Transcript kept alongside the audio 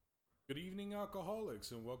Good evening,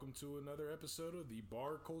 alcoholics, and welcome to another episode of the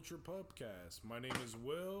Bar Culture Pubcast. My name is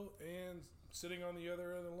Will, and sitting on the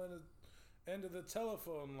other end of the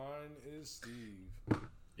telephone line is Steve.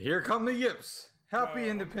 Here come the yips. Happy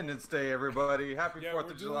Independence Day, everybody. Happy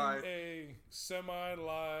 4th of July. We're doing a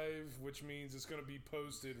semi-live, which means it's going to be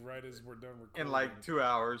posted right as we're done recording. In like 2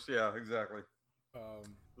 hours. Yeah, exactly.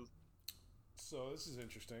 So this is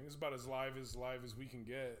interesting. It's about as live as we can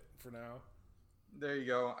get for now. There you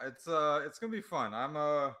go. It's gonna be fun.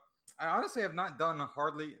 I honestly have not done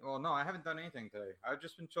I haven't done anything today. I've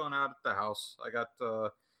just been chilling out at the house.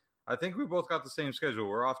 I think we both got the same schedule.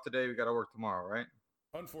 We're off today. We got to work tomorrow, right?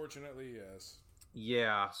 Unfortunately, yes.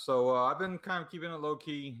 Yeah. So I've been kind of keeping it low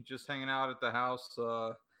key, just hanging out at the house,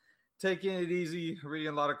 taking it easy, reading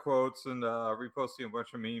a lot of quotes, and reposting a bunch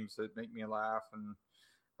of memes that make me laugh,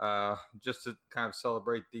 and just to kind of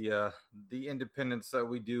celebrate the independence that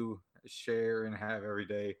we do share and have every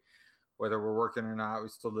day, whether we're working or not. We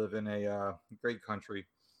still live in a great country,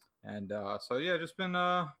 and so yeah, just been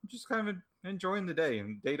just kind of enjoying the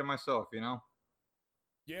day to myself, you know.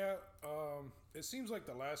 Yeah, it seems like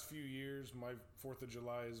the last few years my 4th of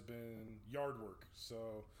July has been yard work,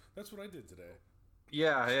 so that's what I did today.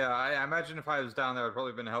 Yeah, I imagine if I was down there I'd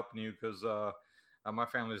probably been helping you, because my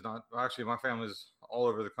family's all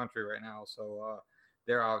over the country right now, so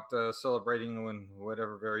they're out celebrating in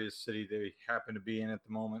whatever various city they happen to be in at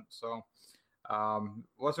the moment. So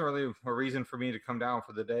wasn't really a reason for me to come down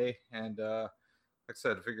for the day. And like I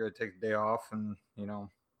said, I figured I'd take the day off and,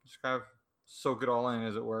 just kind of soak it all in,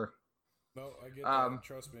 as it were. No, I get that.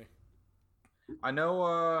 Trust me. I know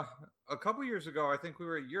a couple years ago, I think we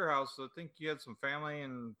were at your house. I think you had some family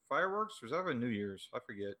and fireworks. Or was that New Year's? I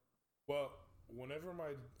forget. Well, whenever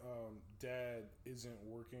my dad isn't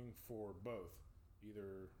working for both,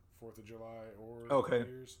 either 4th of July or New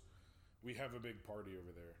Year's, we have a big party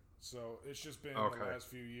over there. So it's just been the last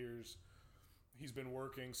few years he's been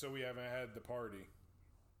working, so we haven't had the party.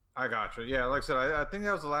 I gotcha. Yeah, like I said, I think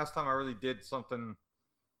that was the last time I really did something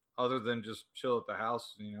other than just chill at the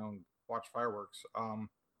house, watch fireworks.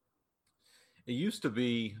 It used to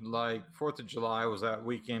be like 4th of July was that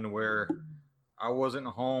weekend where I wasn't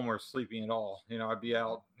home or sleeping at all. I'd be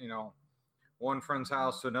out, one friend's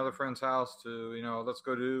house to another friend's house to, let's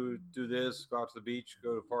go do this, go out to the beach,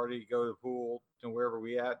 go to the party, go to the pool, wherever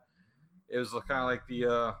we at. It was kind of like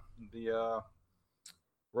the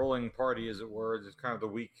rolling party, as it were. It's kind of the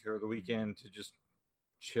week or the weekend to just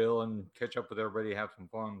chill and catch up with everybody, have some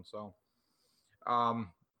fun. So, oh,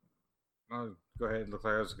 go ahead. Looked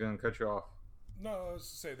like I was going to cut you off. No, I was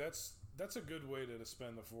to say that's a good way to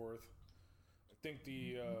spend the 4th. I think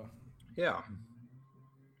yeah.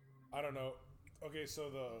 I don't know. Okay, so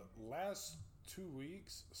the last 2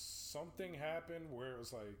 weeks, something happened where it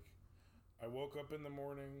was like, I woke up in the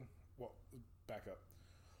morning. Well, back up.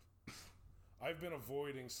 I've been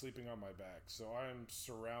avoiding sleeping on my back, so I'm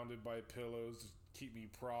surrounded by pillows to keep me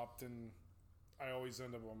propped, and I always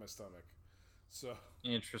end up on my stomach. So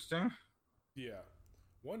interesting. Yeah.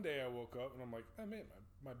 One day I woke up and I'm like, oh man,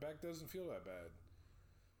 my back doesn't feel that bad.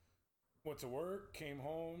 Went to work, came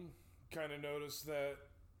home, kind of noticed that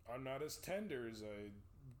I'm not as tender as I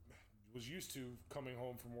was used to coming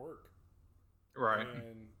home from work. Right.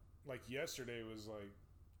 And like yesterday was like,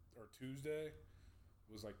 or Tuesday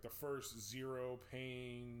was like the first zero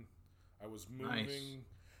pain. I was moving. Nice.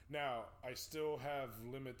 Now, I still have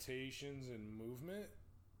limitations in movement,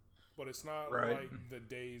 but it's not right. like the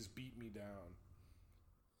days beat me down.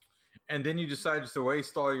 And then you decided to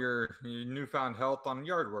waste all your newfound health on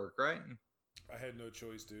yard work, right? I had no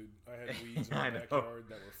choice, dude. I had weeds in my backyard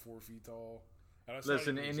that were 4 feet tall. And that's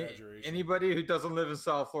Listen, not even exaggeration. Anybody who doesn't live in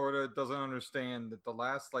South Florida doesn't understand that the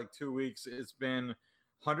last 2 weeks it's been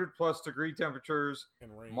 100+ degree temperatures,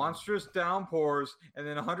 monstrous downpours, and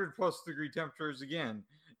then 100+ degree temperatures again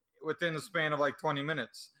within the span of 20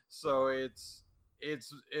 minutes. So it's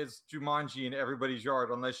Jumanji in everybody's yard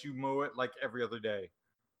unless you mow it every other day.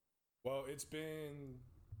 Well, it's been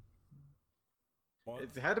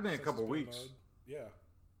it had to be a couple weeks. Mowed. Yeah.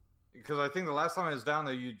 Because I think the last time I was down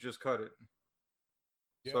there, you just cut it.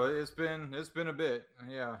 Yeah. So it's been a bit.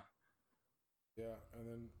 Yeah. Yeah. And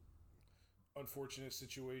then unfortunate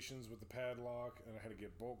situations with the padlock, and I had to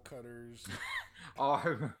get bolt cutters. Oh, I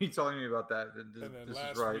remember you telling me about that. And then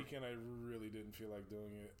last weekend, I really didn't feel like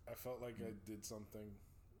doing it. I felt like I did something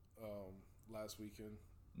last weekend.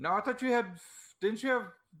 No, I thought didn't you have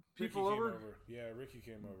people over? Yeah, Ricky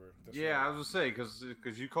came over. That's right. I was going to say,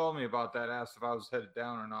 because you called me about that, asked if I was headed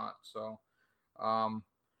down or not. So,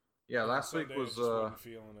 yeah, last week was... I wasn't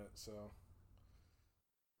feeling it, so...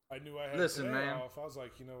 I knew I had today off. I was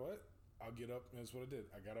like, you know what? I'll get up. That's what I did.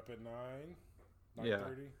 I got up at 9:30. Yeah.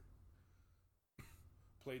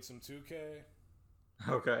 Played some 2K.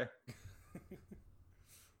 Okay.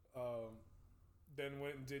 Then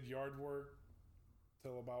went and did yard work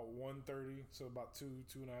till about 1:30, so about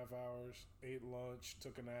 2.5 hours. Ate lunch,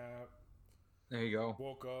 took a nap. There you go.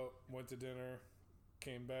 Woke up, went to dinner,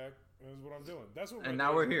 came back. That's what I'm doing. That's what. And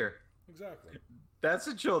now we're here. Exactly. That's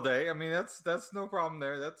a chill day. I mean, that's no problem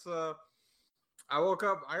there. That's I woke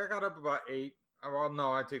up. I got up about 8. Well,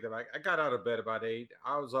 no, I take that back. I got out of bed about 8.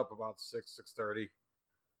 I was up about 6:30.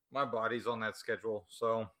 My body's on that schedule,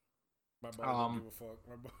 so. My body don't give a fuck.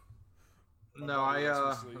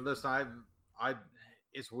 Listen, I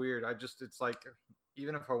it's weird. It's like,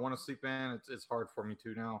 even if I want to sleep in, it's hard for me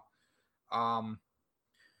to now.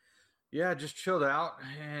 Yeah, just chilled out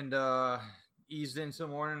and eased into the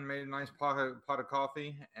morning, made a nice pot of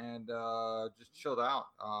coffee, and just chilled out.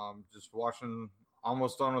 Just watching,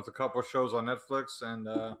 almost done with a couple of shows on Netflix,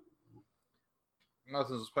 and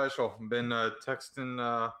nothing special. Been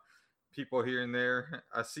texting people here and there.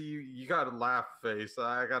 I see you got a laugh face.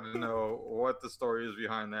 I got to know what the story is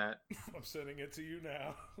behind that. I'm sending it to you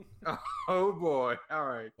now. Oh boy! All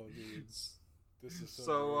right. Oh, dude. This is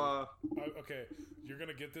okay. You're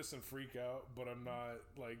gonna get this and freak out, but I'm not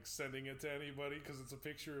like sending it to anybody because it's a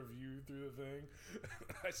picture of you through the thing.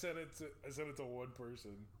 I sent it to one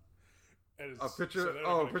person. And a picture.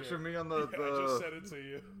 So a picture of me on the. Yeah, I just sent it to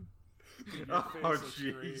you. Oh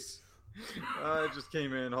jeez. It just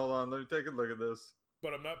came in. Hold on, let me take a look at this.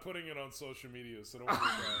 But I'm not putting it on social media, so don't worry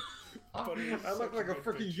about it. I look like a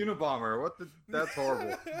freaking Unabomber. What the? That's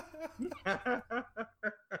horrible.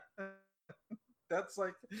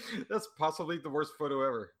 That's possibly the worst photo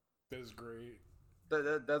ever. That is great.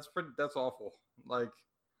 That's awful. Like,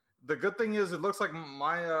 the good thing is, it looks like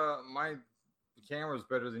my camera's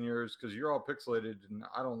better than yours because you're all pixelated and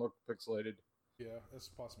I don't look pixelated. Yeah, that's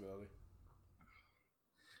a possibility.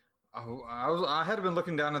 Oh, I had been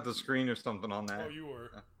looking down at the screen or something on that. Oh, you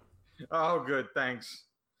were. Oh, good. Thanks.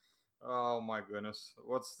 Oh my goodness.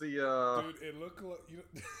 What's the Dude, it looked like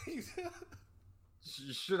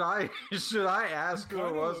Should I ask who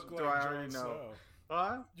it was? Do I already know?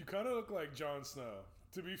 Huh? You kind of look like Jon Snow.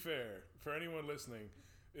 To be fair, for anyone listening,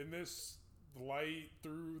 in this light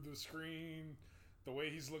through the screen, the way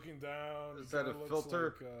he's looking down. Is that a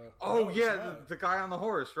filter? Like, no, the guy on the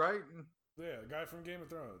horse, right? Yeah, the guy from Game of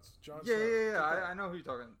Thrones. Jon Snow. Yeah. I know who you're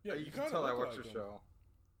talking. Yeah, you can tell I watched the show.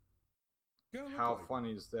 How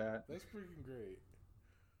funny is that? That's freaking great.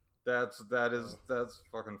 That's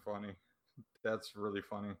fucking funny. That's really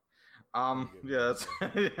funny. Yeah, that's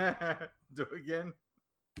do it again.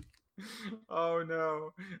 Oh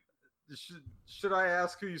no. Should I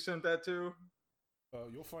ask who you sent that to?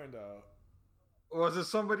 You'll find out. Was it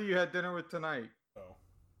somebody you had dinner with tonight? Oh.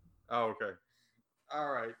 Oh, okay.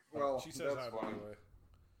 All right. Well, she says hi, by the way.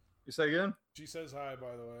 You say again? She says hi,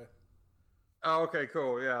 by the way. Oh, okay,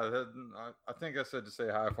 cool. Yeah, I think I said to say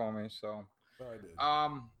hi for me. So. I did.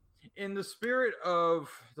 In the spirit of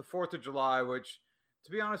the 4th of July, which,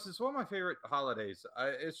 to be honest, is one of my favorite holidays.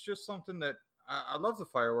 It's just something that I love the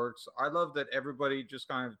fireworks. I love that everybody just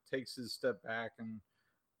kind of takes a step back and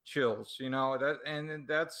chills, and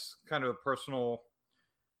that's kind of a personal,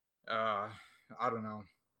 I don't know,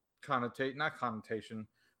 not connotation,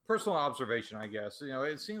 personal observation, I guess.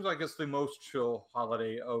 It seems like it's the most chill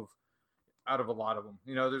holiday out of a lot of them.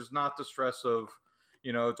 There's not the stress of,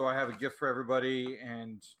 do I have a gift for everybody?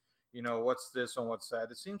 And, what's this and what's that?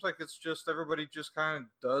 It seems like it's just everybody just kind of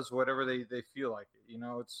does whatever they feel like it.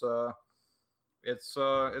 It's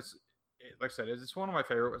like I said, it's one of my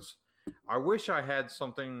favorites. I wish I had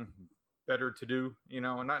something better to do,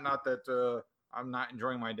 not that I'm not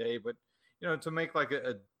enjoying my day, but, to make like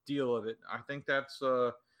a deal of it. I think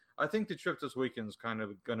I think the trip this weekend is kind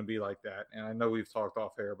of going to be like that. And I know we've talked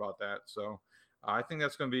off air about that. So I think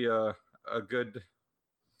that's going to be a good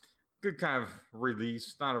kind of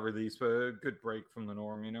release, not a release, but a good break from the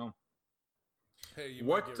norm, Hey, you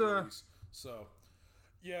might get released. So,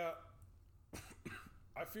 yeah,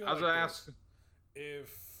 I feel like if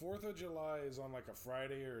 4th of July is on like a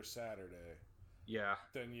Friday or a Saturday,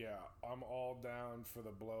 then I'm all down for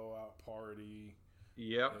the blowout party.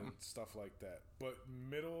 Yep. And stuff like that. But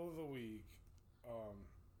middle of the week,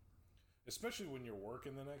 especially when you're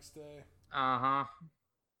working the next day. Uh-huh.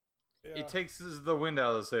 Yeah. It takes the wind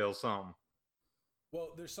out of the sails some.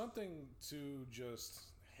 Well, there's something to just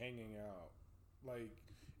hanging out. Like,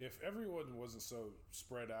 if everyone wasn't so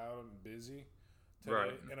spread out and busy today,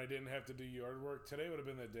 right, and I didn't have to do yard work, today would have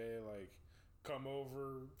been the day, like, come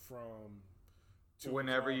over from 2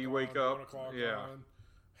 whenever you wake on, up. 1 o'clock yeah. on,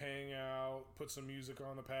 hang out, put some music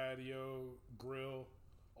on the patio, grill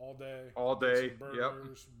all day. All Get day. some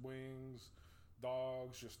burgers, wings,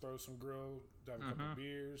 dogs. Just throw some grill, have a couple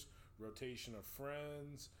beers, rotation of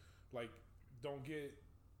friends. Like, don't get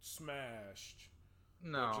smashed.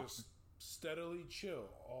 No. But just steadily chill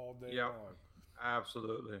all day Yep. long.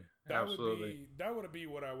 Absolutely. That Absolutely. would be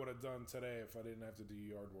what I would have done today if I didn't have to do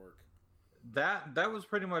yard work. That was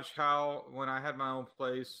pretty much how, when I had my own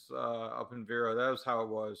place up in Vero, that was how it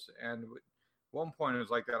was. And one point it was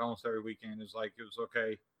like that almost every weekend. It's like, it was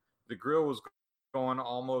okay. The grill was going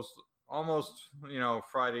almost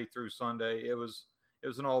Friday through Sunday. It was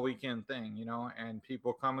an all weekend thing, and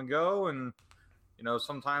people come and go, and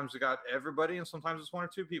sometimes we got everybody, and sometimes it's one or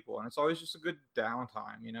two people, and it's always just a good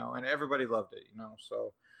downtime, and everybody loved it,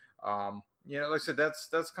 So, like I said,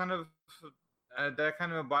 that's kind of that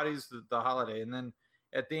kind of embodies the holiday. And then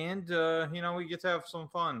at the end, we get to have some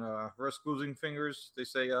fun. Risk losing fingers. They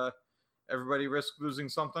say everybody risks losing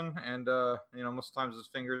something, and most times it's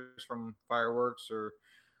fingers from fireworks or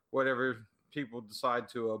whatever people decide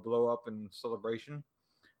to blow up in celebration.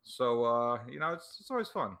 So it's always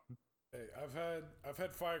fun. Hey, I've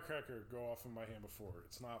had firecracker go off in my hand before.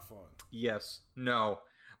 It's not fun. Yes. No.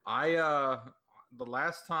 I the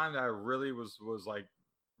last time that I really was like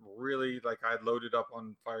really like I loaded up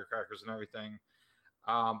on firecrackers and everything.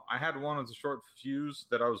 I had one with a short fuse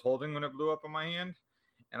that I was holding when it blew up in my hand,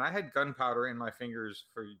 and I had gunpowder in my fingers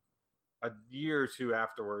for a year or two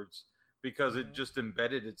afterwards because it just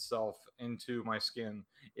embedded itself into my skin.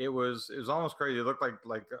 It was almost crazy. It looked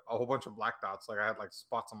like a whole bunch of black dots. Like I had like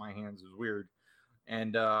spots on my hands. It was weird.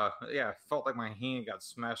 And it felt like my hand got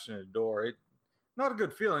smashed in a door. Not a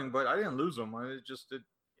good feeling, but I didn't lose them.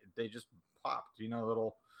 They just popped,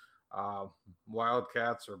 little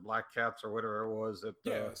wildcats or black cats or whatever it was.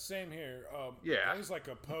 Same here. Yeah, it was like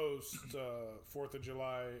a post 4th of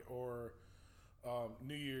July or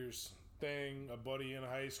New Year's thing. A buddy in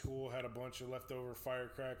high school had a bunch of leftover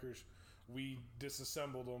firecrackers. We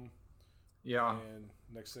disassembled them. Yeah. And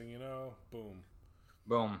next thing you know, boom.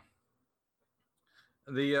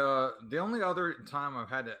 The only other time I've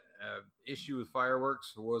had an issue with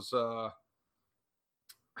fireworks was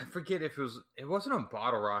I forget if it wasn't a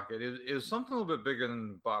bottle rocket. It was something a little bit bigger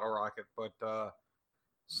than bottle rocket, but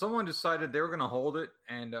someone decided they were going to hold it,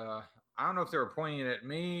 and I don't know if they were pointing it at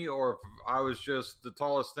me or if I was just the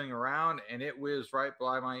tallest thing around, and it whizzed right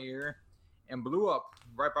by my ear and blew up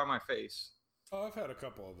right by my face. Oh, I've had a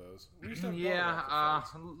couple of those. We used to have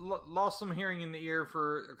lost some hearing in the ear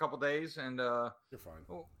for a couple days, and you're fine.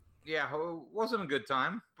 Well, yeah, it wasn't a good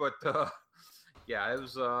time, but yeah, it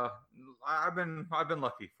was. I've been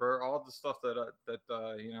lucky for all the stuff that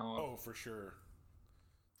Oh, for sure.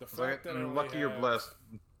 The fact that I only lucky or blessed.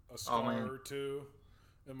 A scar or two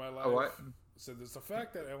in my life. What? So there's the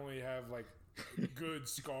fact that I only have like a good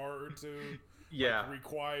scar or two. Yeah. Like,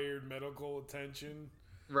 required medical attention.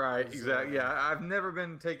 Right. Exactly. Yeah, I've never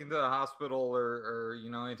been taken to the hospital or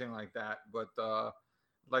anything like that. But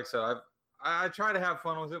like I said, I try to have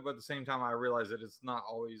fun with it, but at the same time, I realize that it's not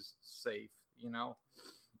always safe. Like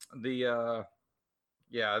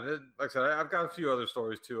I said, I've got a few other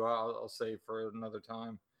stories too. I'll save for another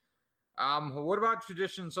time. What about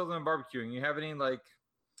traditions other than barbecuing? You have any like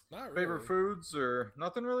favorite foods or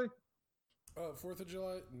nothing really? 4th of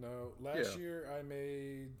July? No. Last year I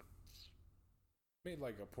made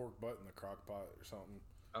like a pork butt in the crock pot or something.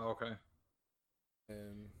 Oh, okay.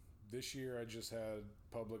 And this year I just had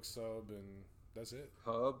Publix sub, and that's it.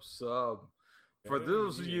 Pub sub. For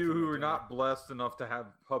those of you who are not blessed enough to have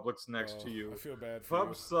Publix next to you, I feel bad for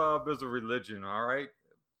Pub sub is a religion, all right?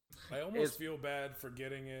 I almost feel bad for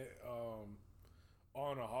getting it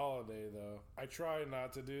on a holiday, though. I try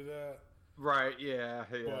not to do that. Right, yeah.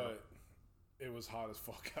 But it was hot as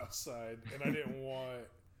fuck outside, and I didn't want...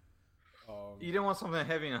 you didn't want something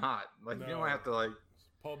heavy and hot. Like, no, you don't have to, like...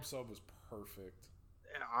 Pub sub was perfect.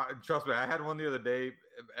 Trust me, I had one the other day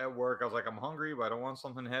at work. I was like, I'm hungry, but I don't want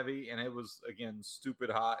something heavy. And it was, again, stupid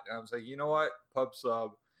hot. And I was like, you know what? Pub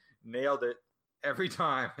sub. Nailed it every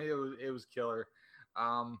time. It was killer.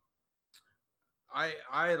 I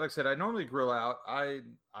like I said, I normally grill out. I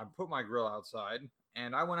put my grill outside,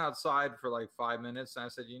 and I went outside for like 5 minutes, and I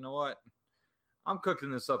said, you know what? I'm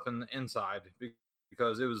cooking this up in the inside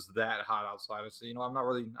because it was that hot outside. I said,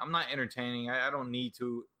 I'm not entertaining. I don't need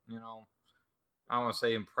to, I don't want to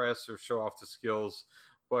say impress or show off the skills,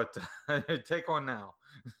 but take one now.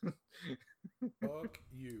 Fuck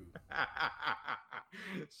you.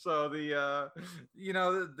 So the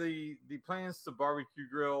plans to barbecue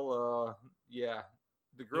grill,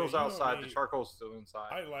 the grill's outside, the charcoal's still inside.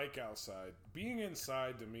 I like outside. Being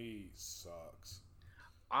inside to me sucks.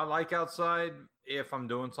 I like outside if I'm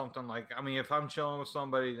doing something like, I mean, if I'm chilling with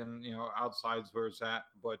somebody, then, outside's where it's at.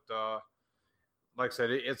 But like I said,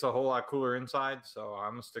 it's a whole lot cooler inside. So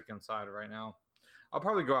I'm going to stick inside right now. I'll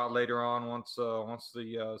probably go out later on once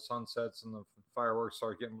the sun sets and the fireworks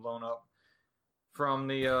start getting blown up. From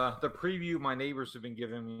the preview my neighbors have been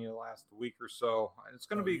giving me the last week or so, it's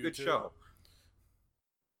going to be a good show.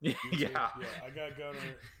 Yeah, yeah. I got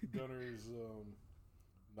Gunner's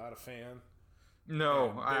not a fan.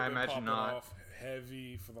 No, I imagine not. Off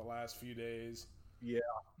heavy for the last few days. Yeah.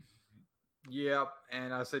 Yep.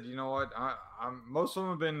 And I said, you know what? I'm most of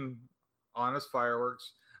them have been honest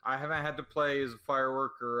fireworks. I haven't had to play as a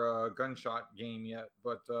firework or a gunshot game yet,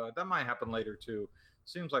 but that might happen later too.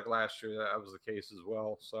 Seems like last year that was the case as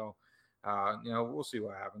well. So, we'll see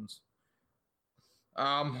what happens.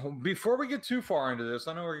 Before we get too far into this,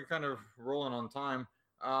 I know we're kind of rolling on time.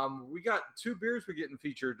 We got 2 beers we're getting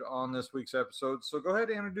featured on this week's episode. So go ahead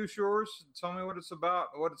and introduce yours. Tell me what it's about,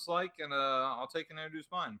 what it's like, and I'll take and introduce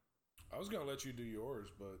mine. I was going to let you do yours,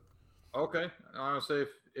 but... Okay. I want to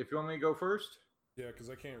say if you want me to go first. Yeah, because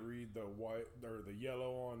I can't read the white or the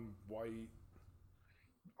yellow on white.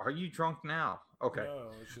 Are you drunk now? Okay. No,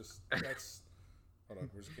 it's just... That's... Hold on,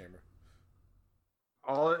 where's the camera?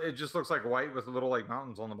 It just looks like white with little like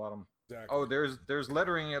mountains on the bottom. Exactly. Oh, there's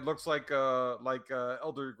lettering. It looks like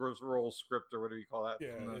Elder Scrolls script or whatever you call that. Yeah,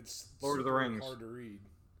 it's Lord of the Rings. Hard to read.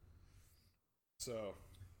 So,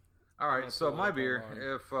 all right. So my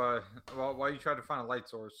beer, while you try to find a light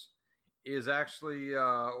source, is actually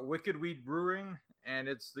Wicked Weed Brewing, and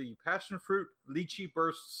it's the Passion Fruit Lychee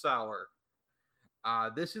Burst Sour.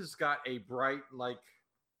 This has got a bright like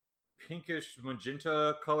pinkish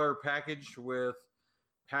magenta color package with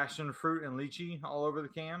passion fruit and lychee all over the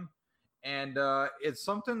can, and it's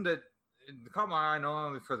something that caught my eye not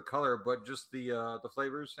only for the color but just the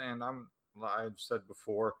flavors. And I've said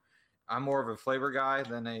before, I'm more of a flavor guy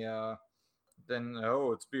than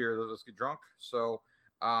it's beer, let's get drunk. So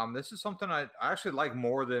this is something I actually like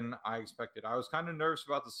more than I expected. I was kind of nervous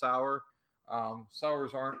about the sour.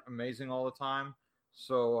 Sours aren't amazing all the time.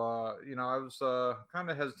 So, I was kind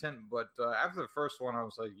of hesitant, but after the first one, I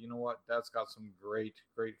was like, you know what? That's got some great,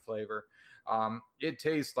 great flavor. It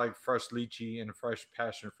tastes like fresh lychee and fresh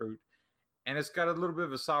passion fruit, and it's got a little bit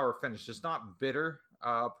of a sour finish. It's not bitter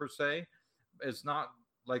per se. It's not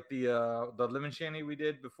like the lemon shandy we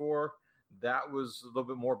did before. That was a little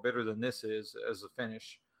bit more bitter than this is as a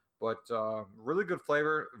finish, but really good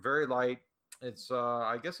flavor, very light. It's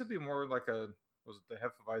I guess it'd be more like was it the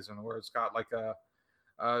Hefeweizen, where it's got like a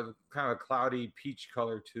kind of a cloudy peach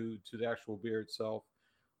color to the actual beer itself.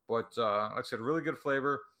 But like I said, really good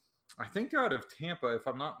flavor. I think they're out of Tampa, if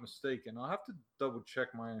I'm not mistaken. I'll have to double check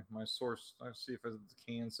my source. I'll see if the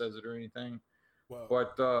can says it or anything. Well,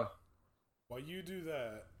 but while you do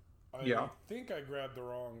that, I think I grabbed the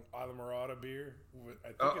wrong Alamorada beer. I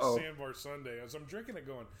think it's Sandbar Sunday. As I'm drinking it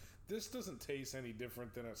going, this doesn't taste any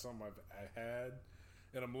different than something I had.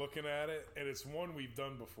 And I'm looking at it, and it's one we've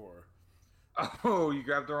done before. Oh, you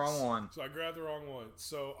grabbed the wrong one. So I grabbed the wrong one.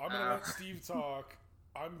 So I'm going to let Steve talk.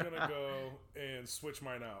 I'm going to go and switch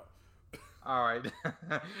mine out. All right.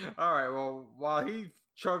 All right. Well, while he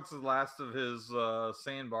chugs the last of his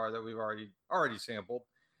Sandbar that we've already sampled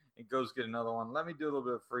and goes get another one, let me do a little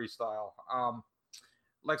bit of freestyle.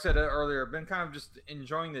 Like I said earlier, I've been kind of just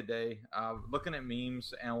enjoying the day, looking at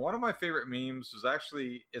memes. And one of my favorite memes was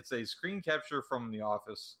it's a screen capture from The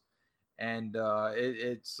Office. And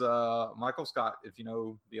it's Michael Scott. If you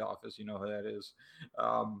know The Office, you know who that is.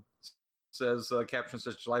 Caption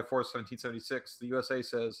says, July 4th, 1776. The USA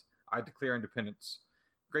says, I declare independence.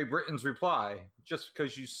 Great Britain's reply, just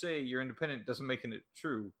because you say you're independent doesn't make it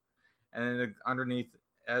true. And then underneath,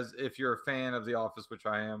 as if you're a fan of The Office, which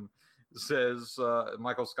I am, says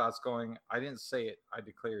Michael Scott's going, I didn't say it, I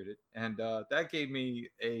declared it. And that gave me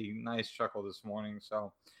a nice chuckle this morning.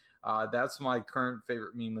 So that's my current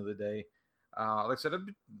favorite meme of the day. Like I said, I've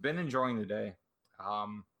been enjoying the day.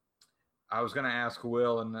 I was going to ask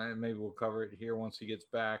Will, and maybe we'll cover it here once he gets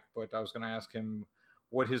back, but I was going to ask him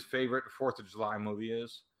what his favorite 4th of July movie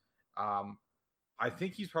is. I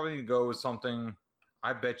think he's probably going to go with something,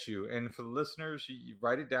 I bet you, and for the listeners, you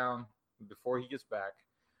write it down before he gets back.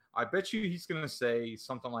 I bet you he's going to say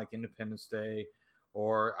something like Independence Day,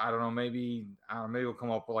 or I don't know, maybe we'll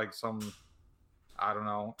come up with like some, I don't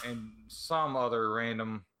know, and some other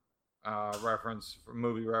random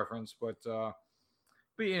movie reference, but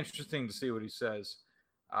be interesting to see what he says.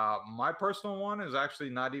 My personal one is actually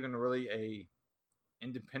not even really a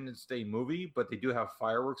Independence Day movie, but they do have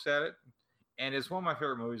fireworks at it, and it's one of my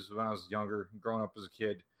favorite movies when I was younger, growing up as a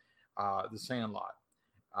kid. The Sandlot.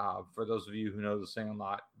 For those of you who know the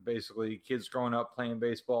Sandlot, basically kids growing up playing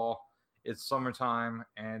baseball. It's summertime,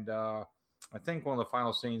 and I think one of the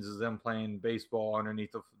final scenes is them playing baseball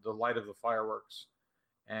underneath the light of the fireworks.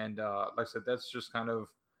 And like I said, that's just kind of,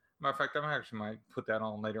 matter of fact, I actually might put that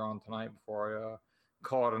on later on tonight before I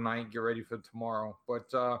call it a night, get ready for tomorrow.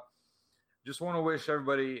 But just want to wish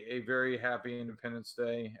everybody a very happy Independence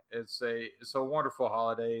Day. It's a wonderful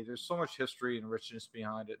holiday. There's so much history and richness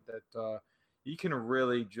behind it that you can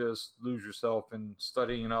really just lose yourself in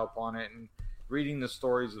studying up on it and reading the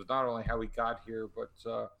stories of not only how we got here, but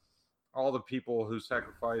all the people who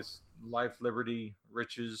sacrificed life, liberty,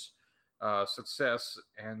 riches, success,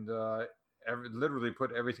 and literally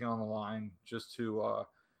put everything on the line just to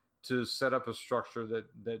set up a structure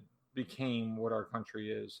that became what our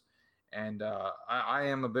country is. And I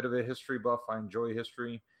am a bit of a history buff. I enjoy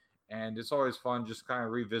history, and it's always fun just kind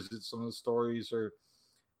of revisit some of the stories or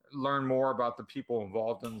learn more about the people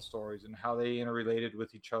involved in the stories and how they interrelated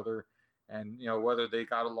with each other, and whether they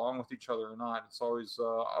got along with each other or not. It's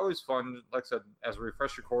always fun, like I said, as a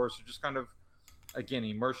refresher course, to just kind of again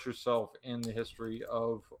immerse yourself in the history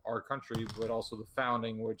of our country, but also the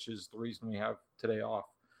founding, which is the reason we have today off.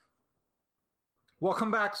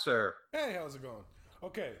 Welcome back, sir. Hey, how's it going?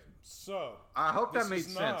 Okay, so I hope that made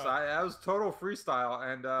sense. I was total freestyle,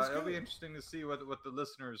 and it'll be interesting to see what the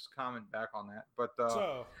listeners comment back on that. But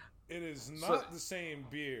so it is not the same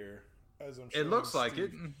beer as I'm sure it looks like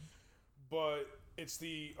it, but it's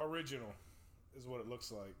the original, is what it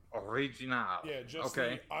looks like. Original. Yeah, just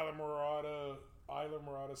the Isla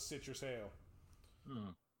Morada Citrus Ale.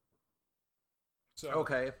 So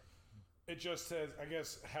okay, it just says, I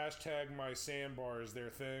guess, hashtag my sandbar is their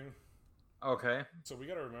thing. Okay. So we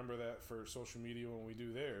got to remember that for social media when we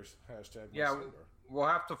do theirs. Hashtag. Yeah, we'll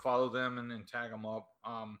have to follow them and then tag them up.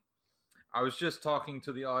 I was just talking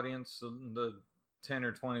to the audience, the 10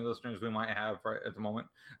 or 20 listeners we might have right at the moment.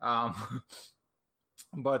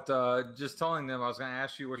 But just telling them, I was going to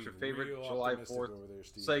ask you what's your favorite July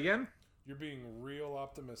 4th. Say again? You're being real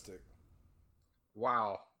optimistic.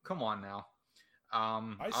 Wow. Come on now.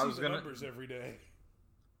 I see the numbers every day.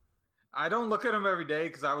 I don't look at them every day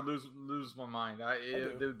because I would lose my mind.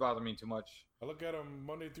 It would bother me too much. I look at them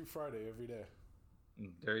Monday through Friday every day.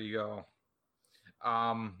 There you go.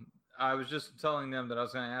 I was just telling them that I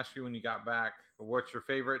was going to ask you when you got back what your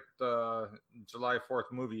favorite July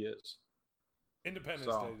 4th movie is.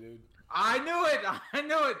 Independence Day, dude. I knew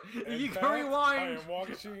it. You can rewind. I am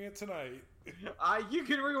watching it tonight. You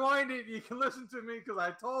can rewind it. You can listen to me because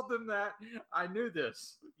I told them that. I knew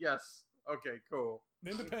this. Yes. Okay, cool.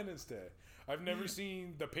 Independence Day. I've never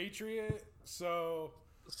seen The Patriot, so...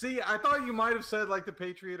 See, I thought you might have said like The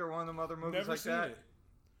Patriot or one of them other movies like that. It.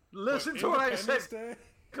 Listen to what I said.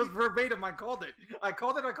 Because verbatim, I called it.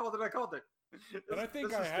 And I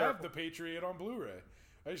think I have The Patriot on Blu-ray.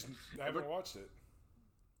 I haven't watched it.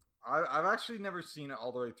 I've actually never seen it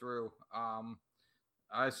all the way through.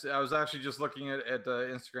 I was actually just looking at the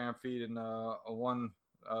Instagram feed, and one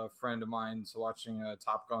friend of mine's watching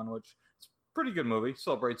Top Gun, which is a pretty good movie.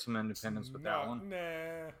 Celebrates some independence with that one.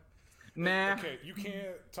 Nah. Okay, you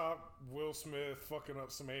can't top Will Smith fucking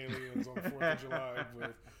up some aliens on the 4th of July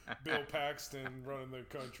with Bill Paxton running the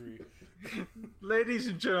country. Ladies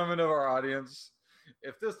and gentlemen of our audience,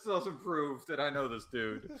 if this doesn't prove that I know this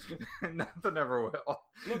dude, nothing ever will.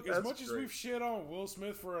 Look, as much as we've shit on Will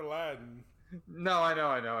Smith for Aladdin. No, I know.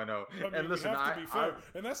 I mean, and listen, we have to be fair.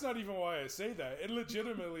 And that's not even why I say that. It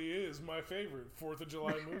legitimately is my favorite 4th of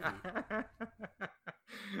July movie.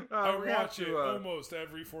 I watch it almost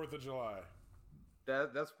every 4th of July.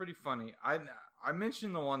 That's pretty funny. I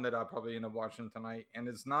mentioned the one that I probably end up watching tonight, and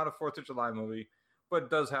it's not a 4th of July movie, but it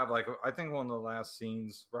does have I think one of the last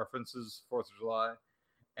scenes references 4th of July.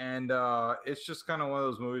 And it's just kind of one of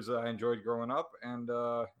those movies that I enjoyed growing up. And,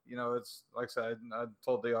 it's like I said, I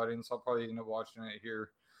told the audience I'll probably end up watching it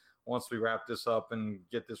here once we wrap this up and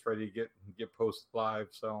get this ready to get posted live.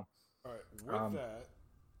 So, all right, with that,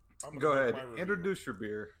 I'm go ahead. Introduce your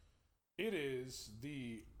beer. It is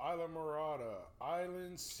the Isla Morada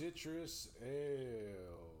Island Citrus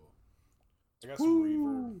Ale. I got some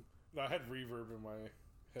reverb. No, I had reverb in my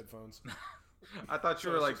headphones. I thought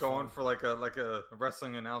you were going for like a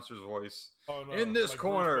wrestling announcer's voice. Oh, no. In this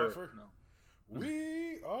corner. No.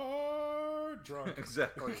 We are drunk.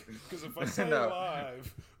 Exactly. Because if I say it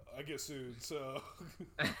live, I get sued. So,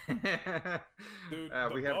 dude,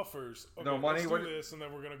 we have buffers. Okay, no money. Let's do this, and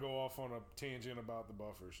then we're gonna go off on a tangent about the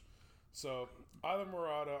buffers. So, Isla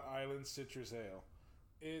Morada Island Citrus Ale.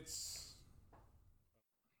 It's.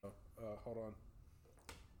 Hold on.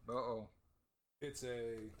 Uh-oh. It's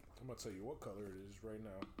a. I'm gonna tell you what color it is right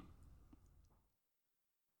now.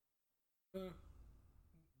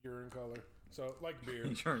 urine color. So like beer.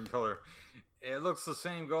 Urine color. It looks the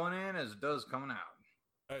same going in as it does coming out.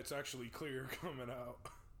 It's actually clear coming out.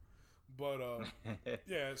 But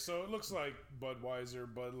yeah, so it looks like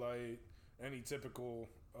Budweiser, Bud Light, any typical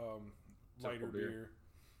lighter beer.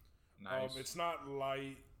 Nice. It's not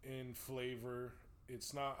light in flavor.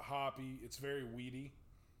 It's not hoppy. It's very weedy.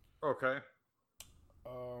 Okay.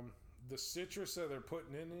 The citrus that they're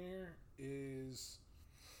putting in here is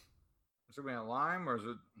Is it a lime or is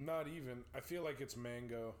it not even. I feel like it's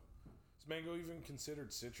mango. Is mango even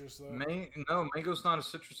considered citrus though? No, mango's not a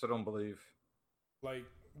citrus, I don't believe. Like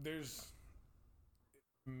there's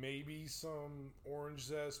maybe some orange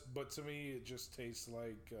zest, but to me it just tastes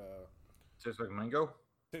like Tastes like mango?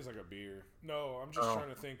 tastes like a beer. No, I'm just trying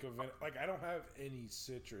to think of it. Like I don't have any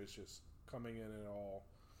citrus just coming in at all.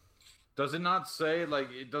 Does it not say, like,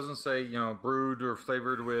 it doesn't say, brewed or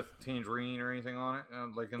flavored with tangerine or anything on it?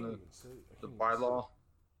 Like in the bylaw?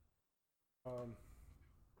 Like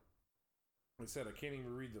I said, I can't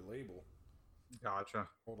even read the label. Gotcha.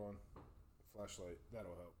 Hold on. Flashlight.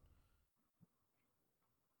 That'll help.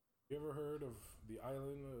 You ever heard of the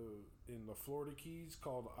island in the Florida Keys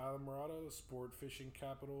called Islamorada, sport fishing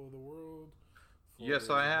capital of the world? Yes,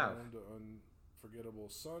 I have. Home to unforgettable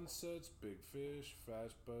sunsets, big fish,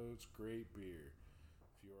 fast boats, great beer.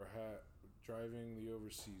 If you are driving the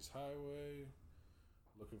overseas highway,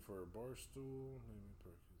 looking for a bar stool,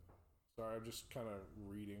 sorry, I'm just kind of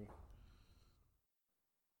reading.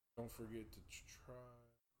 Don't forget to try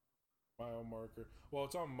mile marker. Well,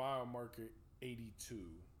 it's on mile marker 82.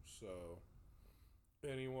 So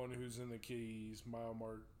anyone who's in the Keys, mile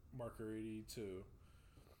marker 82.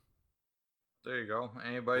 There you go.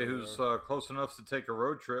 Anybody who's close enough to take a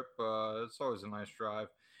road trip, it's always a nice drive.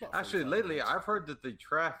 Actually, lately I've heard that the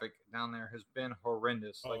traffic down there has been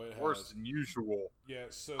horrendous, like worse than usual. Yeah,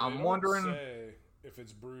 so I'm wondering say if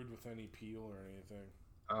it's brewed with any peel or anything.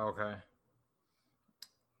 Okay.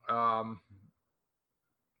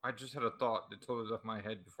 I just had a thought that totally left my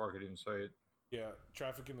head before I could even say it. Yeah,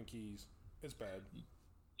 traffic in the Keys. It's bad.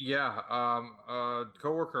 Yeah, a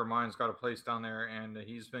coworker of mine's got a place down there, and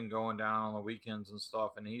he's been going down on the weekends and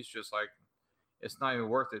stuff, and he's just like, it's not even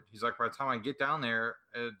worth it. He's like, by the time I get down there,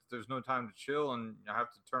 there's no time to chill, and I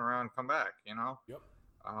have to turn around and come back, Yep.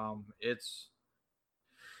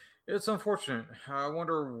 It's unfortunate. I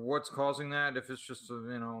wonder what's causing that. If it's just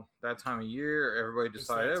that time of year, everybody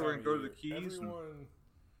decided, hey, we're gonna go to the Keys.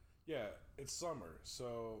 Yeah, it's summer,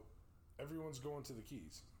 so everyone's going to the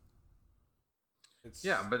Keys.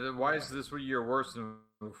 But why is this year worse than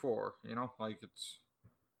before? Like it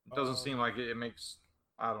doesn't seem like it makes.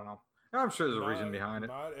 I don't know. I'm sure there's a reason behind it.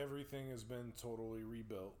 Not everything has been totally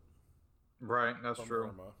rebuilt. Right, that's true.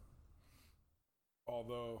 Irma.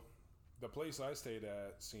 Although the place I stayed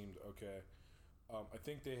at seemed okay. I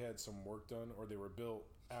think they had some work done, or they were built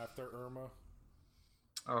after Irma.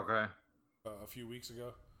 Okay. A few weeks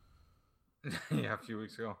ago. Yeah, a few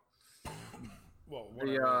weeks ago. Well,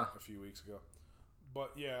 a few weeks ago.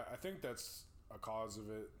 But yeah, I think that's a cause of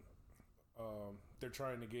it. They're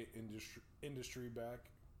trying to get industry back.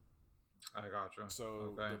 I gotcha.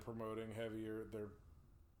 So they're promoting heavier. Their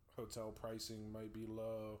hotel pricing might be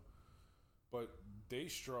low, but they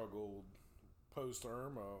struggled post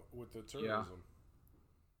Irma with the tourism. Yeah.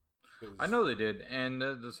 I know they did, and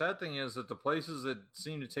the sad thing is that the places that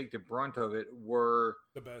seemed to take the brunt of it were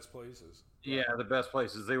the best places. Yeah, the best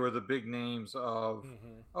places. They were the big names of,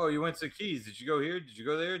 oh, you went to the Keys. Did you go here? Did you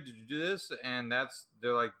go there? Did you do this? And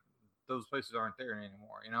they're like, those places aren't there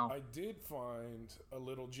anymore, I did find a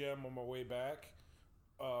little gem on my way back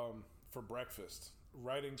for breakfast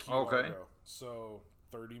right in Key Largo. So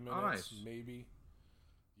 30 minutes, maybe.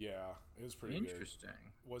 Yeah, it was pretty interesting.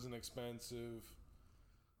 Good. Wasn't expensive.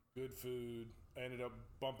 Good food. I ended up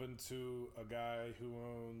bumping to a guy who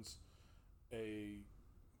owns a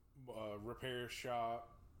repair shop,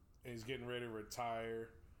 and he's getting ready to retire.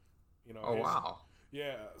 Wow.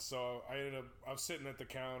 Yeah, so I was sitting at the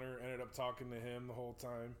counter, ended up talking to him the whole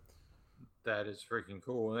time. That is freaking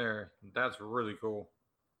cool there. That's really cool.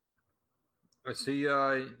 Is he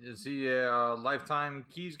a lifetime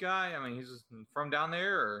Keys guy? I mean, he's from down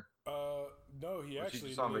there, or no, he actually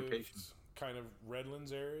just on vacation, kind of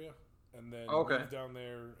Redlands area, and then moved down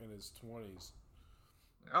there in his 20s.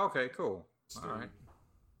 Okay, cool. All right.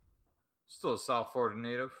 Still a South Florida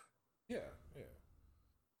native. Yeah.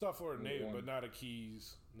 South Florida native, but not a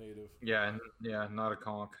Keys native. Yeah, not a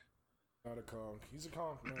conch. Not a conch. He's a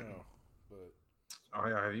conch now, but. Oh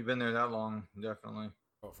yeah, have you been there that long? Definitely.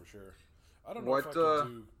 Oh, for sure. I don't know if I could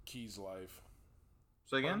do Keys life.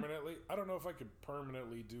 Say again? Permanently? I don't know if I could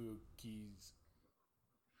permanently do Keys.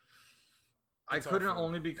 I It's couldn't awful.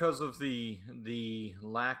 only because of the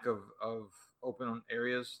lack of open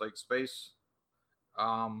areas like space.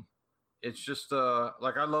 Um, it's just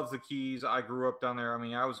like I love the Keys. I grew up down there. I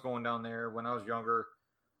mean, I was going down there when I was younger.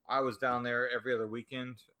 I was down there every other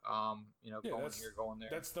weekend. Yeah, Going here, going there.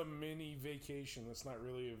 that's the mini vacation. That's not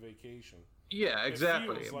really a vacation. Yeah, It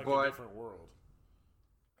exactly. feels like a But different world.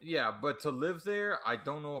 yeah, but to live there, I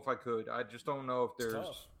don't know if I could. I just don't know if It's tough.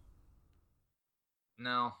 there's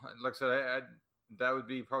no. Like I said, that would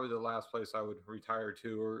be probably the last place I would retire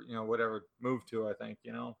to, or whatever, move to. I think.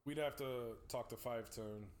 We'd have to talk to Five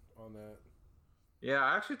Tone on that. Yeah,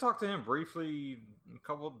 I actually talked to him briefly a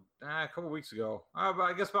couple weeks ago.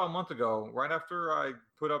 I guess about a month ago, right after I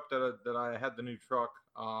put up that I had the new truck.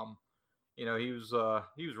 He was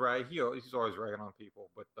right. He's always ragging on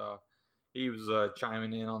people, but he was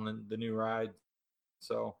chiming in on the new ride.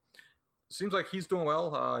 So seems like he's doing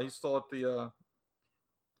well. He's still at the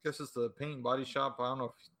I guess it's the paint and body shop. I don't know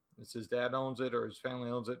if it's his dad owns it or his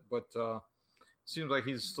family owns it, but seems like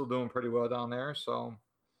he's still doing pretty well down there. So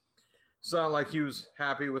it's not like he was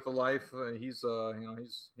happy with the life. He's a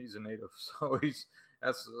native, so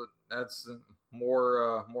that's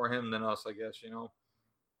more him than us, I guess.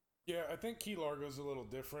 Yeah, I think Key Largo's a little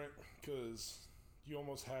different because you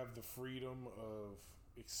almost have the freedom of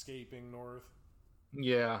escaping north.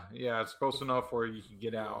 Yeah, it's close The, enough where you can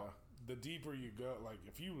get yeah, out. the deeper you go, like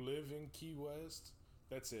if you live in Key West,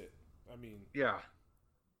 that's it. I mean, Yeah,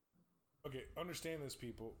 okay, understand this,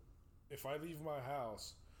 people. If I leave my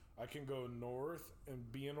house, I can go north and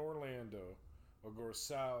be in Orlando, or go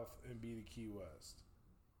south and be to Key West.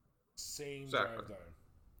 Same exactly. drive time.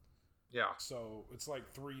 Yeah, So it's like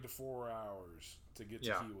 3 to 4 hours to get to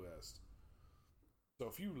yeah. Key West. So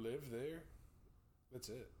if you live there, that's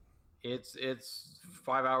it. It's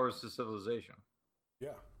 5 hours to civilization. Yeah,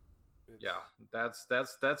 it's Yeah,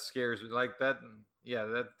 that scares me. Like that. Yeah,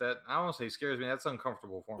 that I don't want to say scares me. That's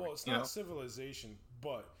uncomfortable for me. well, it's not civilization,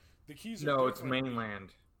 but the keys are No, it's different. mainland.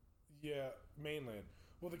 Yeah, mainland.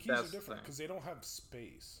 Well, the keys are That's the different thing. because they don't have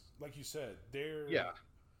space. Like you said, they're Yeah,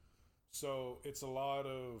 so it's a lot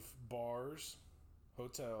of bars,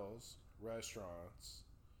 hotels, restaurants.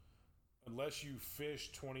 Unless you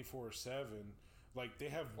fish 24/7, like they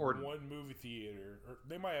have or one movie theater, or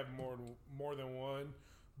they might have more than one,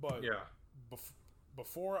 but yeah, bef-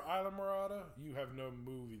 before Isla Morada, you have no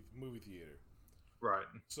movie theater. right.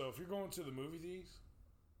 So if you're going to the movies,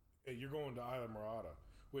 you're going to Isla Morada,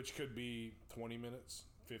 which could be 20 minutes,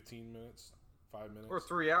 15 minutes, 5 minutes, Or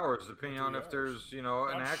 3 hours, or depending on three if hours. there's an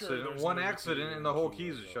I'm sure accident. there's a One movie accident theater and in the whole Key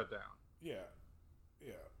keys West, is though. shut down. Yeah,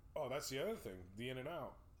 yeah. Oh, that's the other thing. The In and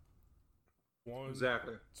Out.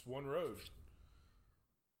 Exactly. It's one road.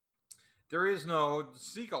 There is no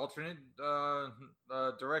seek alternate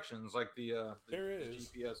directions like There the is,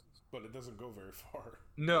 GPS. but it doesn't go very far.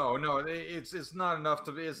 No, it's not enough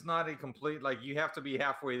to be. It's not a complete. Like you have to be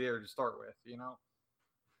halfway there to start with.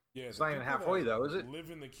 Yeah, It's the not even people halfway though, is it? that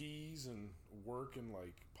live in the Keys and work in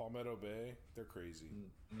like Palmetto Bay, they're crazy.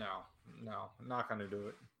 No, not gonna do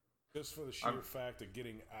it. Just for the sheer fact of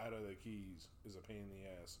getting out of the Keys is a pain in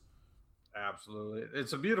the ass. Absolutely,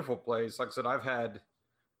 it's a beautiful place. Like I said, I've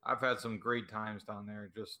had some great times down there.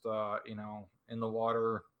 Just in the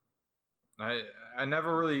water. I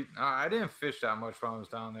never really I didn't fish that much when I was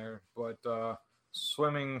down there, but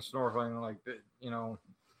swimming, snorkeling,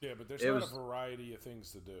 Yeah, but there's it not a was. variety of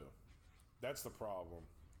things to do. That's the problem.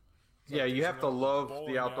 It's Yeah, like you there's have to no love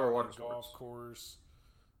bowling the outdoor alley, water golf sports. course.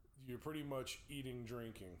 You're pretty much eating,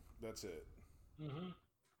 drinking. That's it. Mm-hmm.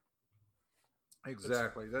 It's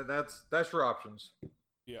Exactly. That's your options,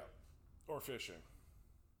 yeah, or fishing.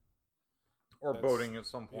 or That's boating at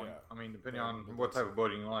some point. yeah. I mean, depending But on but what that's type it. of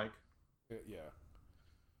boating you like. Yeah,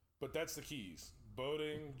 but that's the Keys: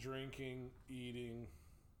 boating, drinking, eating.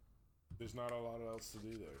 There's not a lot else to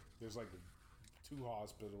do there. There's like 2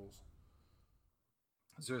 hospitals.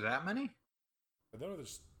 Is there that many? I don't know.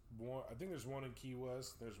 There's one. I think there's one in Key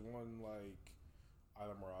West. There's one like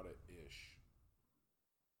Isla Morada ish,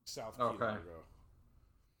 South Key Okay, Largo.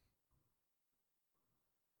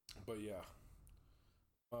 But yeah.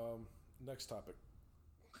 Next topic.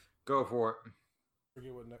 go for it.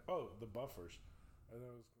 Forget what. Oh, the buffers. I know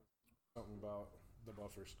it was something about the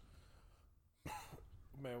buffers.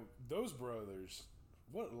 Man, those brothers.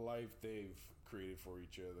 What life they've created for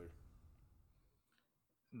each other.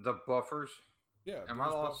 The buffers. Yeah, Am I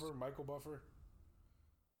Bruce lost? Buffer, Michael Buffer.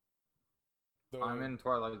 I'm The in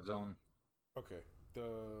Twilight Zone. okay,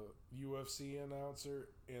 the UFC announcer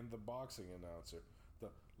and the boxing announcer. The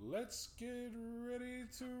let's get ready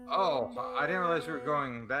to Oh, I didn't realize you were rumble.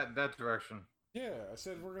 going that direction. Yeah, I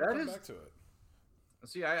said we're gonna That come is back to it.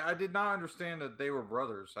 See, I did not understand that they were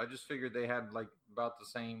brothers. I just figured they had like about the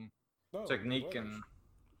same No, they're technique brothers. and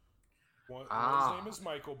One's ah. name is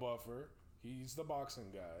Michael Buffer. He's the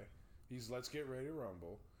boxing guy. He's Let's Get Ready to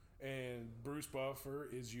Rumble. And Bruce Buffer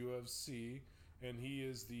is UFC, and he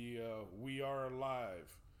is the We Are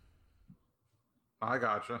Alive. I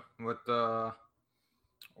gotcha. With uh,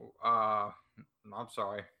 I'm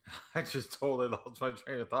sorry, I just totally lost my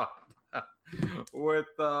train of thought. With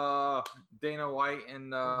Dana White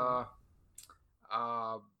and uh,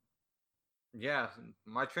 yeah,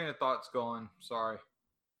 my train of thought's gone. Sorry.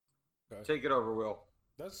 Okay. Take it over, Will.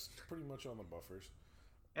 That's pretty much on the Buffers.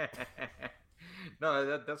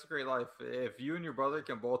 No, that's a great life. If you and your brother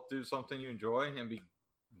can both do something you enjoy and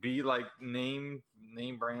be like name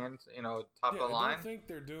brand, top of the line. I don't think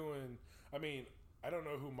they're doing. I mean, I don't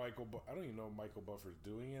know who I don't even know if Michael Buffer's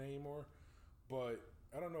doing it anymore. But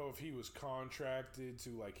I don't know if he was contracted to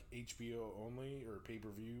like HBO only or pay per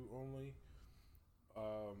view only.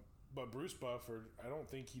 But Bruce Buffer, I don't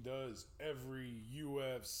think he does every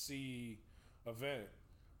UFC event.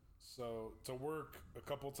 So to work a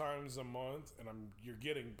couple times a month, and you're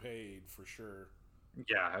getting paid for sure.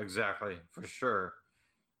 Yeah, exactly, for sure.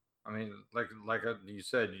 I mean, like you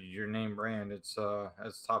said, your name brand, it's top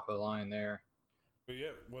of the line there. But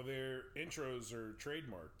yeah, well, their intros are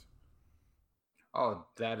trademarked. Oh,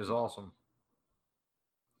 that is awesome.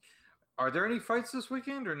 Are there any fights this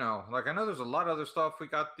weekend or no? Like I know there's a lot of other stuff. We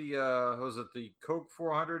got the was it the Coke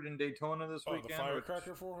 400 in Daytona this weekend? The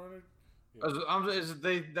Firecracker 400. Yeah.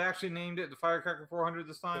 They actually named it the Firecracker 400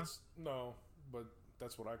 this time? No, but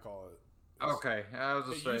that's what I call it. Okay, I was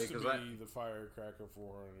just saying because the Firecracker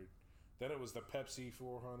 400. Then it was the Pepsi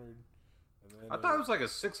 400. And then I thought it was like a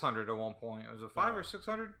 600 at one point. Was it 5 or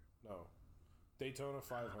 600? No, Daytona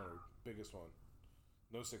 500, biggest one.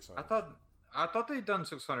 No 600. I thought they'd done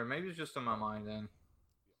 600. Maybe it's just in my mind then.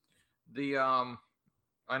 The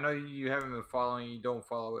I know you haven't been following. You don't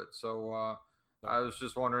follow it, so I was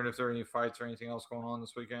just wondering if there are any fights or anything else going on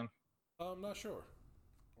this weekend. I'm not sure.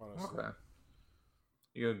 Honestly. Okay.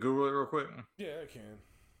 You gonna Google it real quick? Yeah, I can.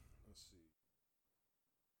 Let's see.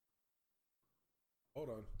 Hold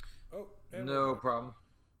on. Oh, no problem.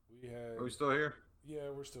 Are we still here? Yeah,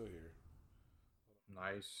 we're still here.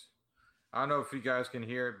 Nice. I don't know if you guys can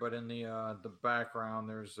hear it, but in the background,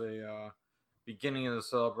 there's a beginning of the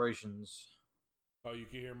celebrations. Oh, you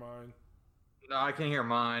can hear mine. No, I can hear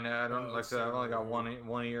mine. I don't like I said. I've only got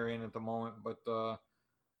one ear in at the moment, but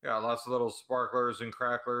yeah, lots of little sparklers and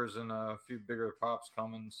cracklers and a few bigger pops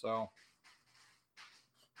coming. So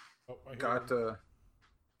I got to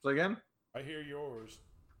say again. I hear yours.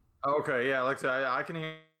 Okay, yeah, like I said, I can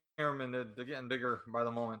hear them, and they're getting bigger by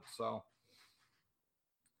the moment. So.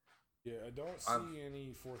 Yeah, I don't see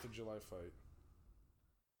any 4th of July fight.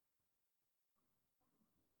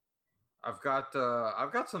 I've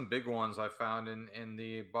got some big ones I found in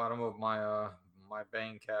the bottom of my my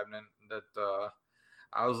bang cabinet that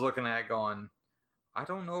I was looking at going, I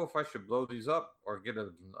don't know if I should blow these up or get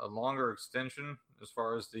a longer extension as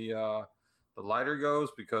far as the lighter goes,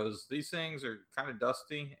 because these things are kind of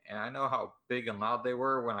dusty and I know how big and loud they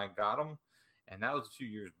were when I got them, and that was a few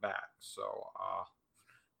years back. So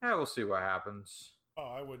yeah, we'll see what happens.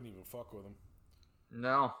 Oh, I wouldn't even fuck with them.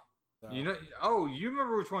 No. You know? Oh, you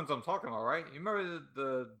remember which ones I'm talking about, right? You remember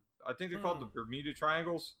the I think they're called the Bermuda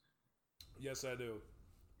Triangles? Yes, I do.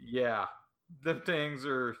 Yeah. The things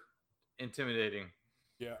are intimidating.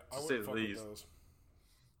 Yeah, I wouldn't fuck with those.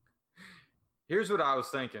 Here's what I was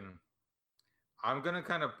thinking. I'm going to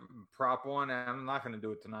kind of prop one, and I'm not going to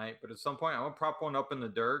do it tonight, but at some point I'm going to prop one up in the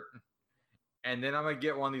dirt. And then I'm gonna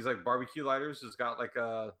get one of these like barbecue lighters. It's got like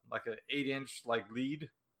an 8-inch like lead,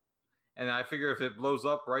 and I figure if it blows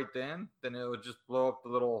up right then it would just blow up the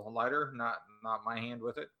little lighter, not my hand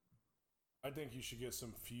with it. I think you should get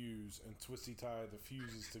some fuse and twisty tie the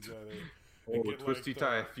fuses together. Oh, twisty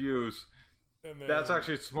tie a fuse. And then, that's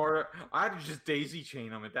actually smarter. I'd just daisy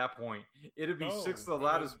chain them at that point. It'd be 6 of the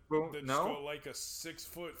loudest boom. No, go like a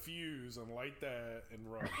 6-foot fuse and light that and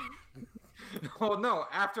run. Oh no!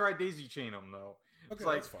 After I daisy chain them, though, okay, it's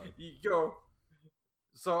like that's fine. You go.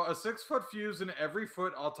 So a 6-foot fuse in every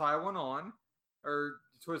foot. I'll tie one on, or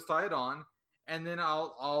twist tie it on, and then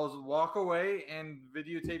I'll walk away and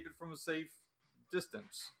videotape it from a safe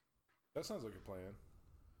distance. That sounds like a plan.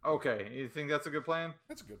 Okay, you think that's a good plan?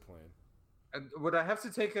 That's a good plan. And would I have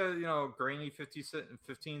to take a grainy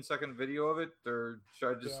 15-second video of it, or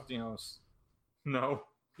should I just no?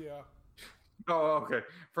 Yeah. Oh, okay.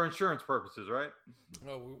 For insurance purposes, right?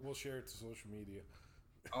 Oh, we'll share it to social media.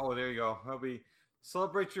 Oh, there you go. That'll be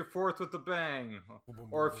celebrate your 4th with a bang,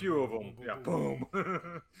 or a few of them. Yeah, boom.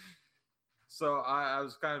 So I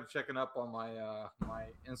was kind of checking up on my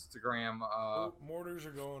Instagram Oh, mortars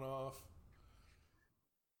are going off.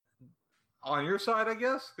 on your side, I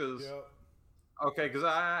guess, because Yep. okay, because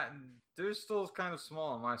I they're still kind of small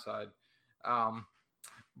on my side. Um,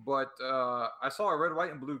 but I saw a red,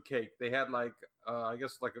 white, and blue cake. They had like I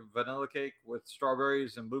guess like a vanilla cake with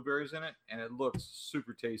strawberries and blueberries in it, and it looks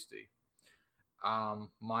super tasty.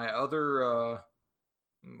 My other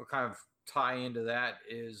kind of tie into that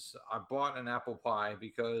is I bought an apple pie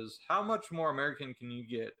because how much more American can you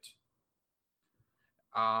get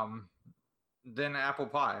um, than apple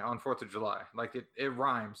pie on 4th of July? Like it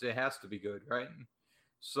rhymes. It has to be good, right?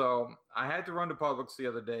 So I had to run to Publix the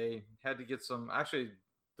other day. Had to get some. Actually,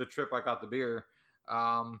 the trip I got the beer.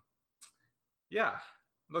 Um, yeah,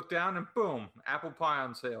 look down and boom, apple pie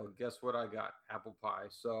on sale. Guess what I got? Apple pie.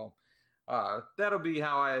 So that'll be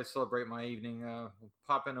how I celebrate my evening.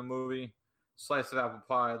 Pop in a movie, slice of apple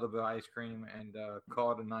pie, a little bit of ice cream, and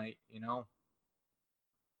call it a night. You know.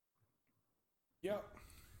 Yep.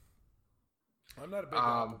 I'm not a big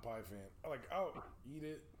apple Um, pie fan. I'll eat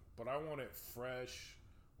it, but I want it fresh,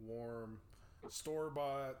 warm, store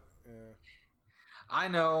bought. Yeah. I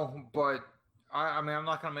know, but I mean, I'm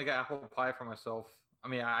not gonna make an apple pie for myself. I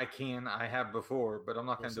mean, I can, I have before, but I'm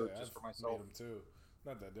not We'll gonna say do it I've just for made myself. them too.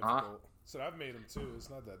 Not that Huh? difficult. So I've made them too. It's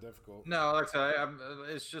not that difficult. No, like I said,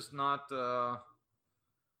 it's just not,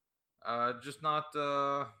 just not,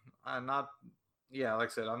 not. Yeah, like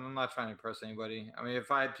I said, I'm not trying to impress anybody. I mean,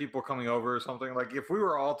 if I had people coming over or something, like if we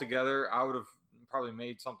were all together, I would have probably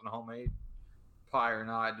made something homemade, pie or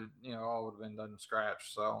not. You know, all would have been done from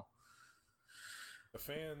scratch. So, The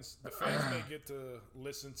fans may get to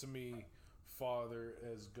listen to me father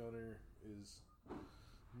as Gunner is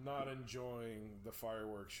not enjoying the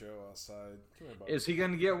fireworks show outside. Come here, Bubba. is he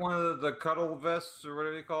gonna get one of the cuddle vests or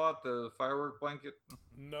whatever you call it, the firework blanket?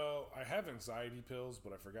 No, I have anxiety pills,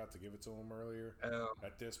 but I forgot to give it to him earlier. Uh,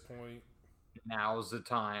 At this point, Now's the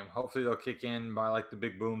time. Hopefully, they'll kick in by like the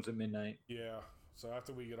big booms at midnight. yeah. So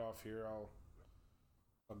after we get off here, I'll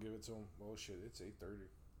give it to him. Oh shit, it's 8:30.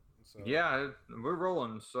 So Yeah, we're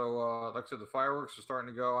rolling. So, like I said, the fireworks are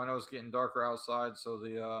starting to go. I know it's getting darker outside, so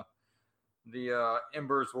the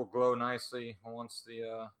embers will glow nicely once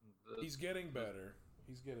the. he's getting better.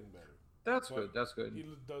 He's getting better, That's but good. That's good. he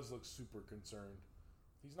does look super concerned.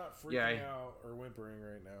 He's not Yeah, freaking out or whimpering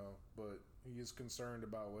right now, but he is concerned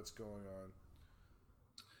about what's going on.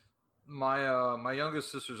 my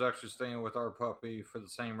youngest sister's actually staying with our puppy for the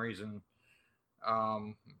same reason.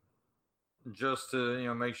 Um, just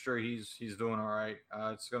to make sure he's doing all right.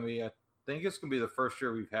 It's gonna be I think it's gonna be the first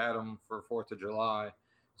year we've had him for 4th of July,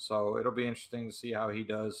 so it'll be interesting to see how he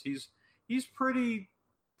does. He's pretty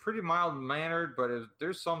mild mannered, but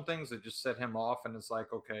there's some things that just set him off, and it's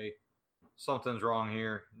like okay, something's wrong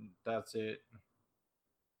here. That's it.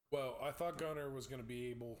 Well, I thought Gunner was going to be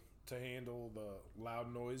able to handle the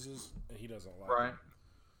loud noises, and he doesn't like Right. it.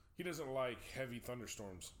 He doesn't like heavy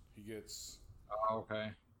thunderstorms. He gets,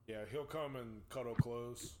 Okay. yeah, he'll come and cuddle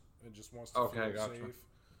close and just wants to Okay. feel Gotcha. safe.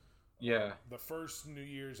 Yeah. The first New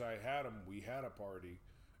Year's I had him, we had a party,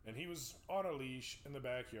 and he was on a leash in the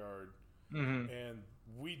backyard, Mm-hmm. and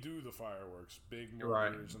we do the fireworks, big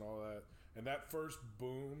Right. mortars and all that. And that first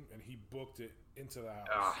boom, and he booked it into the house.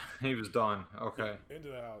 Ah, he was done. Okay. Into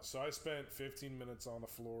the house. So I spent 15 minutes on the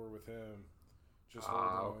floor with him, just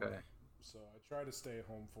Ah. holding Okay. him. So I try to stay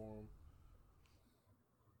home for him.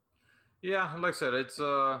 Yeah, like I said,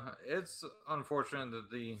 it's unfortunate that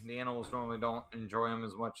the animals normally don't enjoy them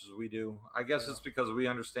as much as we do. I guess Yeah. it's because we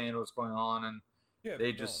understand what's going on and Yeah,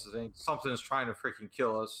 they no. just think something's trying to freaking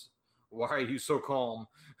kill us. Why are you so calm?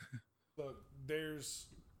 Look, there's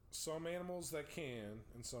some animals that can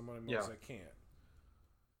and some animals Yeah. that can't.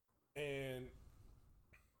 And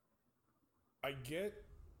I get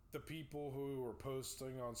the people who are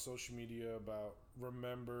posting on social media about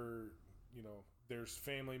remember, there's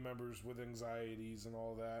family members with anxieties and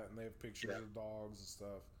all that, and they have pictures Yeah. of dogs and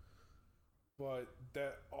stuff. But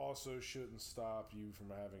that also shouldn't stop you from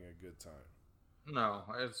having a good time. No,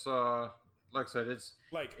 it's like I said,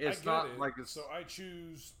 Like I it's get not it. like it's So I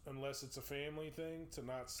choose, unless it's a family thing, to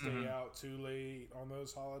not stay Mhm. out too late on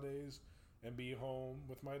those holidays and be home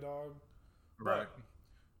with my dog. right. But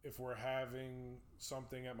if we're having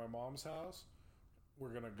something at my mom's house,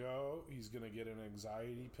 we're gonna go. He's gonna get an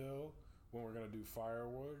anxiety pill. When we're gonna do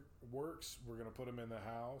fireworks, we're gonna put him in the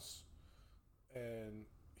house, and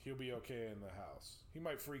he'll be okay in the house. He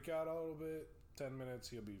might freak out a little bit. 10 minutes,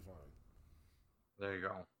 he'll be fine. There you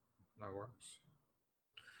go. That works.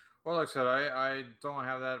 Well, like I said, I don't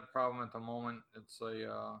have that problem at the moment. It's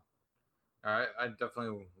a I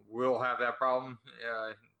definitely will have that problem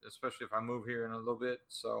especially if I move here in a little bit.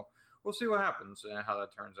 So we'll see what happens and how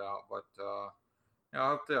that turns out. But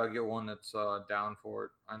hopefully I'll get one that's down for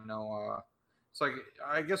it. I know it's like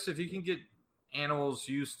I guess if you can get animals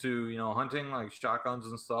used to hunting like shotguns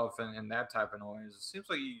and stuff and that type of noise, it seems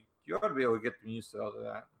like you ought to be able to get them used to all of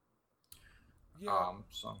that. Yeah, I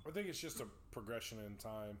think it's just a progression in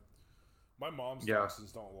time. My mom's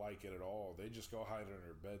dachshunds don't like it at all. They just go hide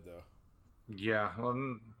under bed though. Yeah,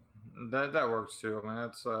 well, that works too. I mean,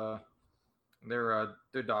 that's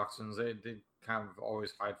they're dachshunds. They kind of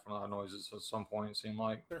always hide from loud noises at some point. It seemed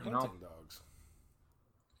like they're hunting dogs.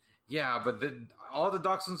 Yeah, but all the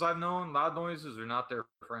dachshunds I've known, loud noises are not their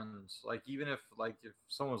friends. Like even if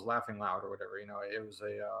someone's laughing loud or whatever,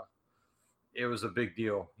 it was a big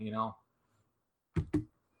deal.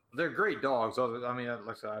 They're great dogs. I mean,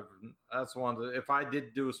 like I said, that's one. If I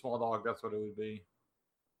did do a small dog, that's what it would be.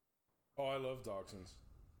 Oh, I love dachshunds.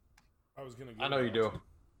 I was gonna. I know you do.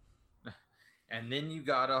 And then you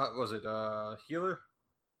got was it Heeler?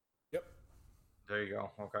 Yep. There you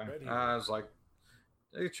go. Okay. I was like,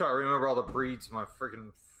 I try to remember all the breeds of my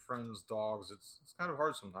freaking friends' dogs. It's kind of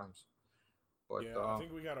hard sometimes. But yeah, I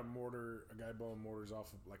think we got a guy blowing mortars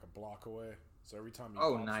off of like a block away. So every time he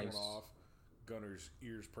pops nice. one off, Gunner's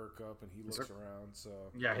ears perk up and he looks around.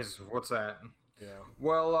 So yeah, what's that? Yeah.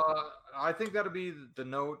 Well, I think that'll be the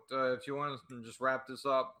note. If you want to just wrap this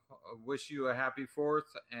up, wish you a happy 4th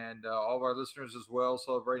and all of our listeners as well,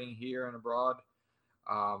 celebrating here and abroad.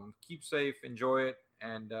 Keep safe, enjoy it,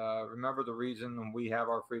 and remember the reason we have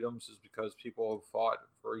our freedoms is because people have fought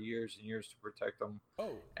for years and years to protect them.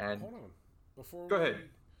 Oh, and hold on. Go ahead.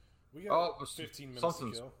 We got 15 minutes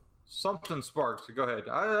to kill. Something sparked. Go ahead.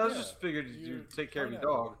 I just figured you'd take care of your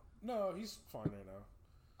dog. No, he's fine right now.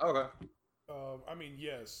 Okay. I mean,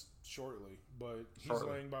 yes, shortly, but he's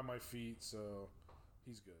laying by my feet, so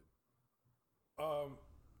he's good.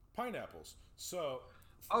 Pineapples. So.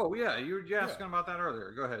 Oh yeah, you were asking about that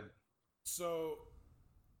earlier. Go ahead. So,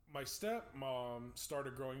 my stepmom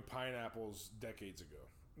started growing pineapples decades ago.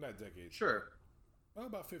 Not decades. Sure. Well,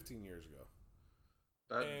 about 15 years ago.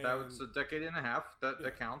 That was a decade and a half.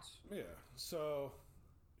 That counts. Yeah. So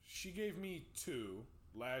she gave me 2.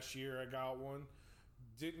 Last year I got one.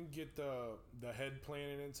 Didn't get the head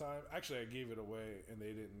planted in time. Actually, I gave it away and they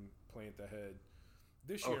didn't plant the head.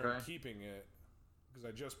 This year I'm keeping it because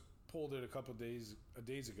I just pulled it a couple days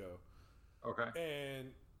ago. Okay.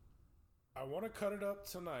 And I want to cut it up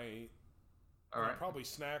tonight. All right. I'll probably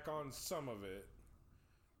snack on some of it.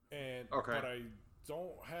 But I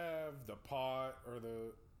don't have the pot or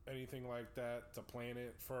anything like that to plant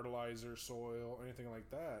it, fertilizer, soil, anything like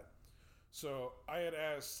that. So I had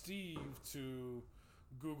asked Steve to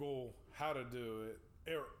Google how to do it,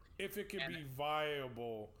 or if it could be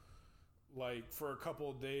viable, like for a couple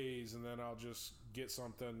of days, and then I'll just get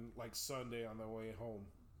something like Sunday on the way home.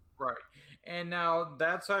 Right. And now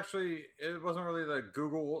that's actually, it wasn't really the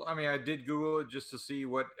Google. I mean, I did Google it just to see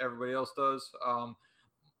what everybody else does.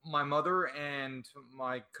 My mother and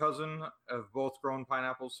my cousin have both grown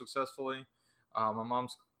pineapples successfully. My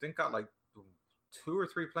mom's, I think, got like 2 or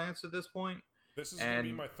 3 plants at this point. This is going to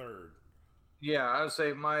be my 3rd. Yeah, I would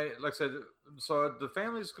say like I said, so the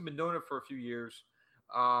family's been doing it for a few years.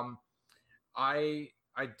 I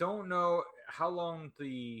don't know how long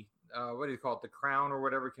the, what do you call it, the crown or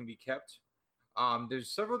whatever can be kept. There's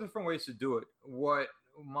several different ways to do it. What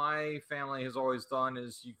my family has always done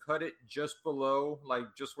is you cut it just below,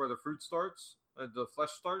 like just where the fruit starts, the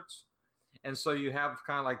flesh starts, and so you have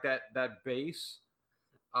kind of like that base.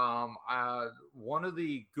 One of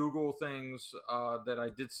the Google things that I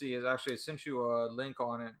did see is actually I sent you a link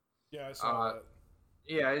on it. Yeah, I saw that.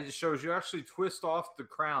 Yeah, it shows you actually twist off the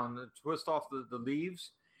crown, twist off the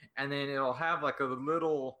leaves, and then it'll have like a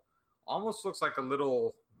little, almost looks like a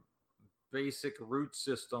little basic root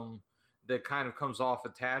system that kind of comes off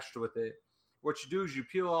attached with it. What you do is you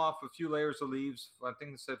peel off a few layers of leaves. I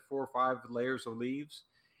think it said 4 or 5 layers of leaves.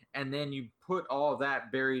 And then you put all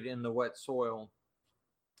that buried in the wet soil.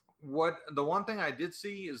 The one thing I did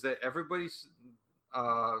see is that everybody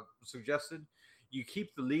suggested you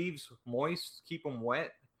keep the leaves moist, keep them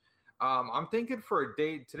wet. I'm thinking for a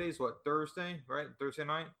day, today's what, Thursday, right? Thursday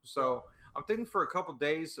night. So I'm thinking for a couple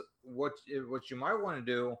days, what you might want to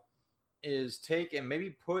do is take and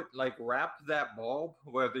maybe wrap that bulb,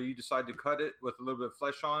 whether you decide to cut it with a little bit of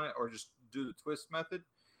flesh on it or just do the twist method.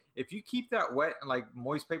 If you keep that wet in like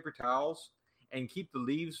moist paper towels and keep the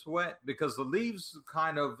leaves wet, because the leaves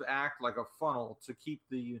kind of act like a funnel to keep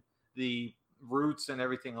the roots and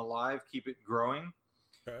everything alive, keep it growing.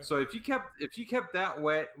 Okay. So if you kept that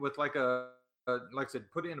wet with like a like I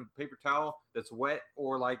said, put it in a paper towel that's wet,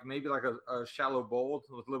 or like maybe like a shallow bowl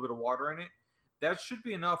with a little bit of water in it. That should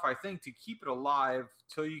be enough, I think, to keep it alive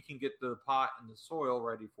till you can get the pot and the soil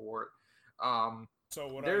ready for it.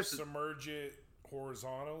 So would I There's submerge it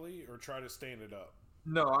horizontally or try to stand it up?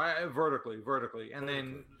 no, I vertically, and Vertically.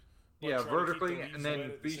 then But yeah, try to keep the vertically, leaves and wet then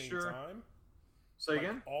at the be same sure. time? Say Like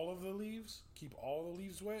again. all of the leaves? Keep all the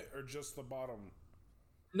leaves wet or just the bottom?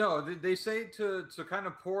 No, they say to kind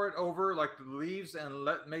of pour it over like the leaves and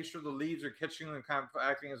make sure the leaves are catching and kind of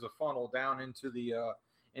acting as a funnel down into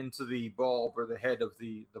the bulb or the head of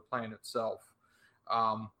the plant itself.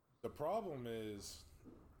 Um, The problem is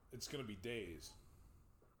it's going to be days.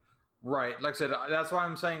 right, like I said, that's why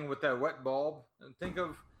I'm saying with that wet bulb. I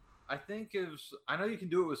know you can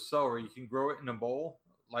do it with celery. You can grow it in a bowl,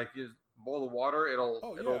 like you bowl of water.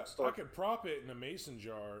 Oh It'll yeah, I start. could prop it in a mason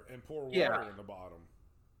jar and pour Yeah, water in the bottom.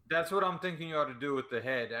 that's what I'm thinking you ought to do with the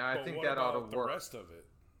head, and I But think what that ought to about the work. rest of it?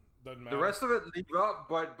 Doesn't The matter. rest of it leave up,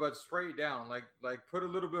 but spray it down. Like put a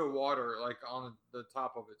little bit of water like on the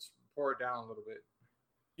top of it. Pour it down a little bit.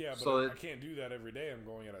 Yeah, but So I can't do that every day. I'm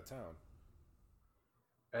going out of town.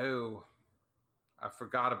 oh, I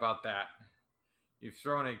forgot about that. You've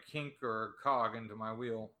thrown a kink or a cog into my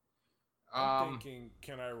wheel. I'm thinking,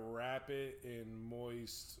 can I wrap it in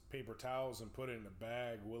moist paper towels and put it in a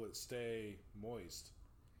bag? Will it stay moist?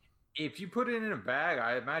 If you put it in a bag,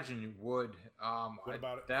 I imagine you would. What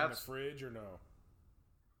about it in the That's fridge or no?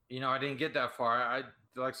 I didn't get that far. I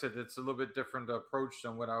like I said, it's a little bit different approach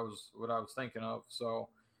than what I was thinking of. So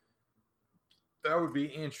that would be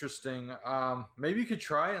interesting. Maybe you could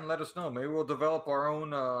try it and let us know. Maybe we'll develop our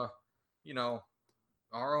own, you know,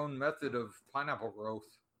 our own method of pineapple growth.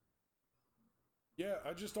 Yeah,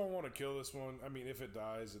 I just don't want to kill this one. I mean, if it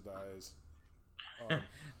dies, it dies. Um,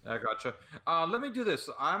 I gotcha. Let me do this.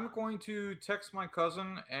 I'm going to text my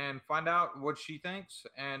cousin and find out what she thinks,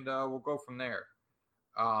 and we'll go from there.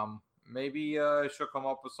 Maybe she'll come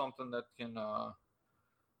up with something that can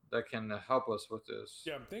help us with this.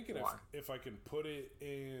 yeah, I'm thinking Why? if I can put it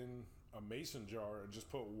in a mason jar and just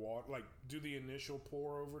put water, like do the initial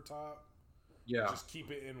pour over top, and Yeah, just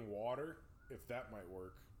keep it in water, if that might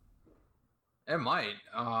work, it might.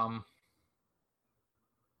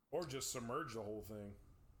 or just submerge the whole thing.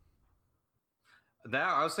 That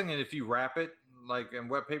I was thinking if you wrap it like in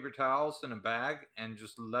wet paper towels in a bag and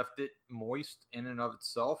just left it moist in and of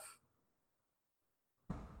itself,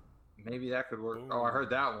 maybe that could work. Oh, I Boom. heard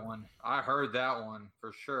that one. I heard that one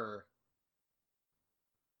for sure.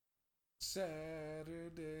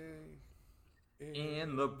 Saturday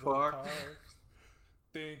In the park.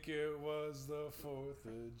 Think it was the 4th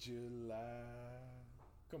of July.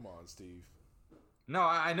 Come on, Steve. No,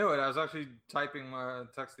 I knew it. I was actually texting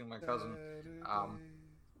my cousin.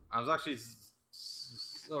 I was actually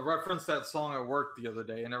referenced that song at work the other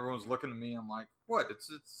day, and everyone's looking at me. I'm like, "What? It's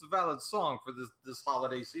a valid song for this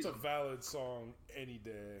holiday It's season." a valid song any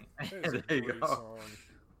day. It's a There you great go. song.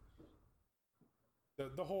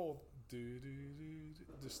 The whole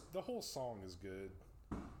just the whole song is good.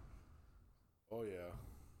 Oh yeah.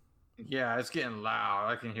 Yeah, it's getting loud.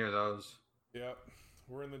 I can hear those. Yep.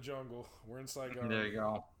 We're in the jungle. We're in Saigon. There you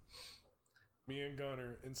go. Me and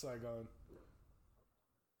Gunner in Saigon.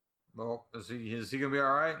 Well, is he gonna be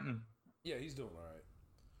all right? Yeah, he's doing all right.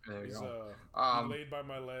 There you He's go. he laid by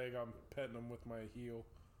my leg. I'm petting him with my heel.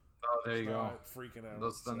 Oh, there He's you go. not freaking out.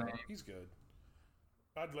 That's the name. He's good.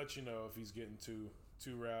 I'd let you know if he's getting too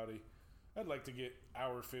rowdy. I'd like to get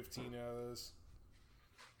hour 15 out of this.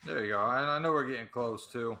 There you go. And I know we're getting close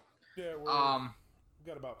too. Yeah, we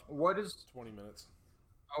got about What is 20 minutes.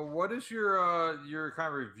 what is your kind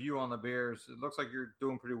of review on the beers? It looks like you're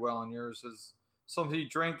doing pretty well on yours. Is something you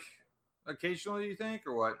drink occasionally, you think,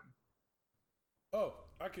 or what? Oh,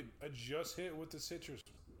 I just hit with the citrus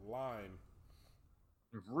lime.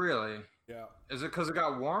 Really? Yeah. Is it because it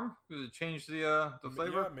got warm? Did it change the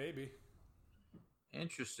flavor? Yeah, maybe.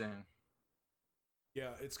 Interesting.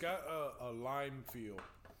 Yeah, it's got a lime feel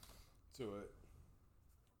to it.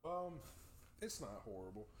 It's not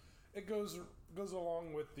horrible. It goes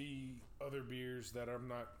along with the other beers that I'm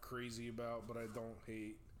not crazy about, but I don't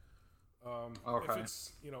hate. If Okay.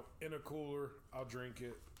 it's in a cooler, I'll drink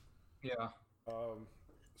it. Yeah.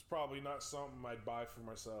 It's probably not something I'd buy for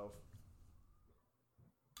myself,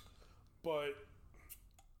 but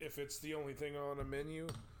if it's the only thing on a menu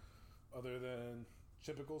other than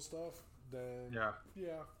typical stuff, then Yeah.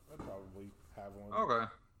 I'd probably have one.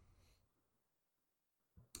 Okay.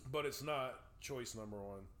 But it's not choice number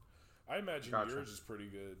one. I imagine Gotcha. yours is pretty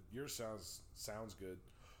good. Yours sounds good.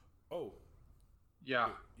 Oh,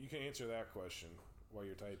 Yeah. you can answer that question while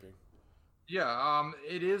you're typing. Yeah,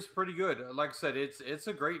 it is pretty good. Like I said, it's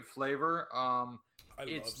a great flavor. I love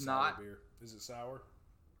It's sour not. beer. Is it sour?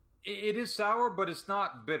 It is sour, but it's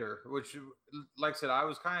not bitter. Which, like I said, I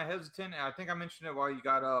was kind of hesitant. And I think I mentioned it while you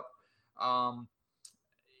got up. Um,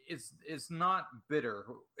 it's not bitter.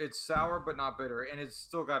 It's sour, but not bitter, and it's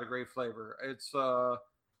still got a great flavor. It's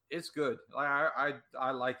good. Like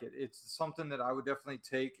I like it. It's something that I would definitely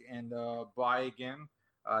take and buy again.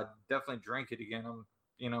 Definitely drink it again.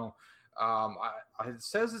 You know, it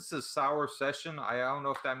says it's a sour session. I don't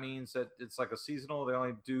know if that means that it's like a seasonal. They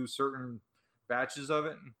only do certain batches of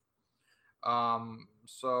it.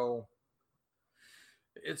 So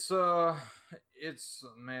it's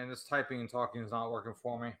man, this typing and talking is not working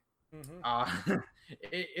for me. Mm-hmm. Uh,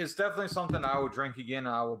 it's definitely something I will drink again.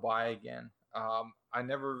 And I will buy again. I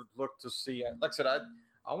never looked to see. Like I said,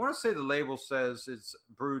 I want to say the label says it's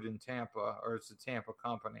brewed in Tampa or it's a Tampa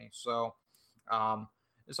company. So um,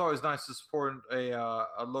 it's always nice to support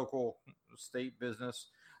a local state business.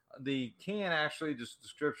 The can actually, just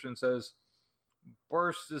description says,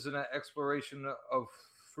 Burst is an exploration of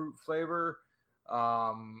fruit flavor,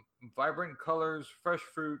 vibrant colors, fresh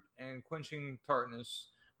fruit, and quenching tartness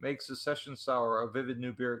makes the session sour a vivid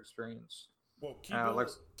new beer experience. Well, Like,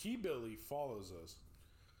 Key Billy follows us,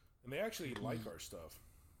 and they actually like our stuff.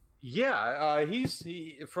 yeah,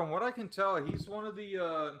 from what I can tell, he's one of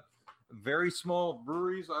the very small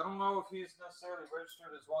breweries. I don't know if he's necessarily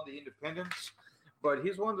registered as one of the independents, but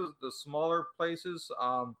he's one of the smaller places.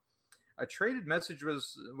 I traded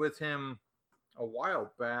messages with him a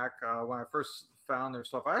while back when I first found their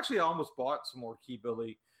stuff. I actually almost bought some more Key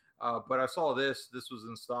Billy, but I saw this. This was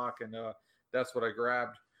in stock, and that's what I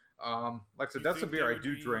grabbed. Like I said, that's a beer I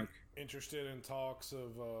do drink. Interested in talks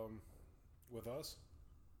of with us?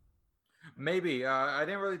 Maybe I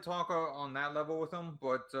didn't really talk on that level with him,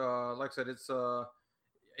 but like I said, it's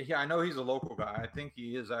yeah, I know he's a local guy. I think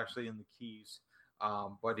he is actually in the Keys.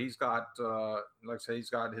 But he's got, like I say,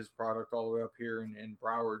 he's got his product all the way up here in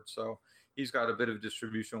Broward, so he's got a bit of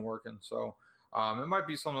distribution working. So it might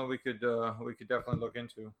be something we could definitely look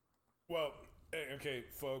into. Well, okay,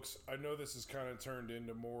 folks, I know this has kind of turned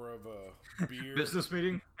into more of a beer business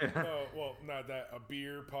meeting. No, well, not that, a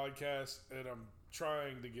beer podcast, and I'm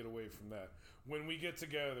trying to get away from that. When we get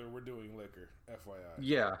together, we're doing liquor,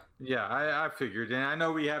 FYI. Yeah, I figured, and I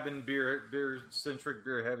know we have been beer centric,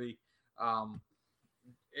 beer heavy.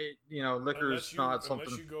 Liquor is not something.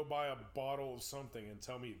 Unless you go buy a bottle of something and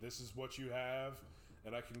tell me this is what you have,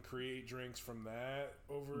 and I can create drinks from that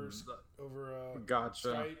over gotcha.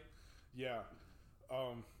 Skype. Yeah,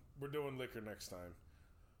 we're doing liquor next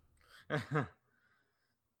time,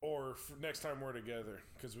 or next time we're together,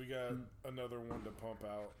 because we got another one to pump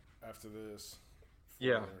out after this.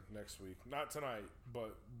 Next week, not tonight,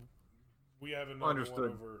 but we have another one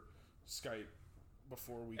over Skype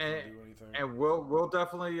before we can do anything. And we'll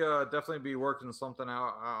definitely be working something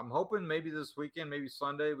out. I'm hoping maybe this weekend, maybe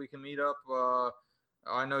Sunday, we can meet up.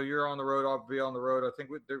 I know you're on the road. I'll be on the road. I think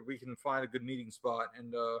we can find a good meeting spot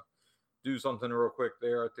and do something real quick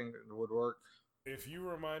there. I think it would work. If you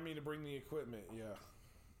remind me to bring the equipment, yeah.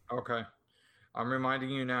 Okay. I'm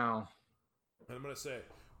reminding you now. And I'm going to say,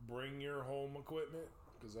 bring your home equipment,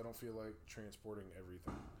 because I don't feel like transporting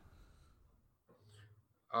everything.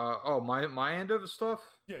 My end of the stuff?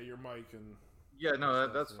 Yeah, your mic and... Yeah, no,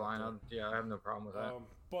 that's fine. I have no problem with that.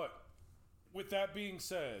 But with that being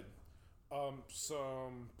said,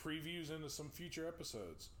 some previews into some future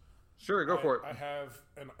episodes. Sure, go for it. I have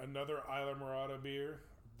another Isla Morada beer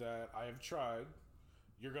that I have tried.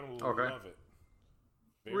 You're going to love it.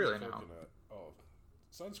 Very coconut. Now? Oh,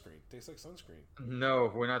 sunscreen. Tastes like sunscreen.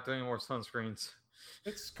 No, we're not doing more sunscreens.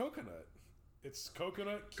 It's coconut. It's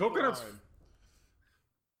coconut. Coconut's lime.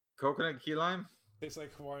 Coconut key lime? Tastes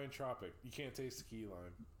like Hawaiian Tropic. You can't taste the key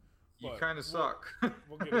lime. You kind of suck.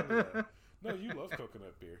 We'll get into that. No, you love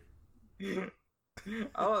coconut beer.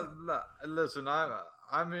 Listen,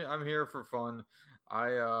 I'm here for fun.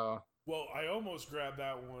 Well, I almost grabbed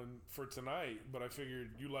that one for tonight, but I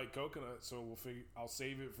figured you like coconut, so I'll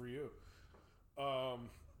save it for you.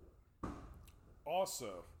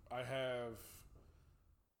 Also, I have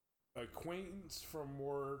acquaintance from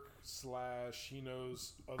work / he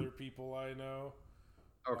knows other people I know.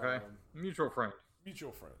 Okay. Mutual friend,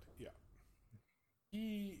 yeah.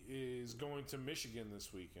 He is going to Michigan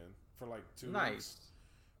this weekend for like 2 weeks. Nice.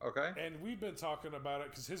 Okay. And we've been talking about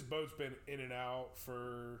it because his boat's been in and out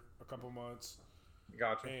for a couple months.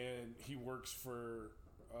 Gotcha. And he works for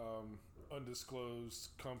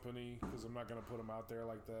undisclosed company, because I'm not going to put him out there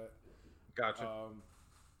like that. Gotcha.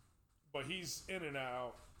 But he's in and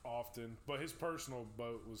out often. But his personal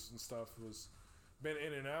boat was been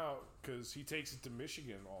in and out because he takes it to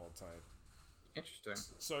Michigan all the time. Interesting.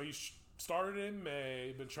 So he started in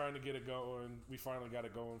May, been trying to get it going. We finally got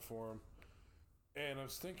it going for him. And I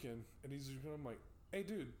was thinking, and I'm like, hey,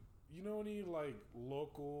 dude, you know any like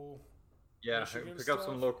local? Yeah, Michigan pick up stuff?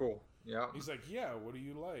 some local. Yeah. He's like, yeah. What do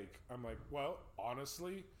you like? I'm like, well,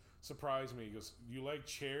 honestly, surprise me. He goes, you like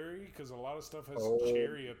cherry? Because a lot of stuff has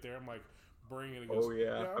cherry up there. I'm like, bring it. He goes,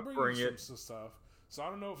 I'm bringing some stuff. So I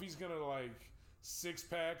don't know if he's gonna like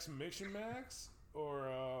 6-packs Mission Max or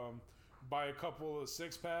buy a couple of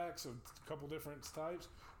 6-packs of a couple different types.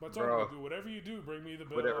 But I told him, do whatever you do, bring me the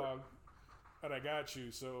bill. And I got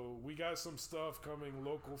you. So we got some stuff coming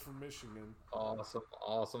local from Michigan. Awesome.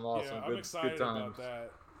 Yeah, I'm excited about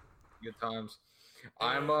that. Good times.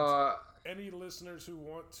 And any listeners who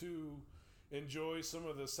want to enjoy some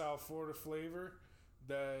of the South Florida flavor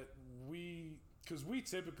that because we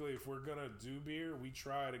typically, if we're gonna do beer, we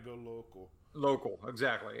try to go local. Local,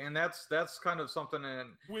 exactly, and that's kind of something. And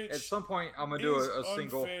which at some point, I'm gonna do a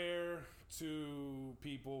single. Unfair to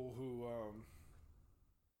people who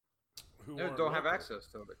don't have access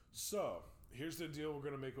to it. So here's the deal we're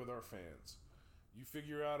gonna make with our fans. You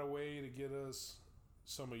figure out a way to get us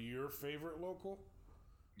some of your favorite local.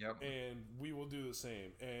 Yep. And we will do the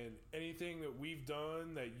same. And anything that we've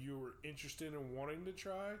done that you were interested in wanting to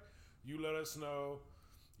try, you let us know.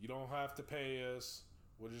 You don't have to pay us.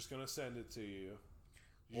 We're just gonna send it to you.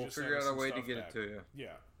 We'll figure out a way to get it to you.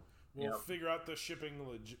 Yeah. We'll figure out the shipping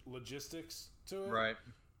logistics to it. Right.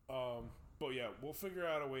 But yeah, we'll figure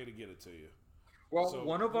out a way to get it to you. Well, so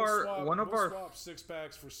we'll swap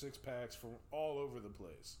 6-packs for 6-packs from all over the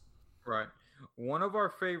place. Right. One of our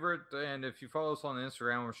favorite, and if you follow us on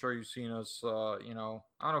Instagram, I'm sure you've seen us. I don't know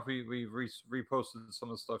if we reposted some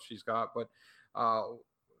of the stuff she's got, but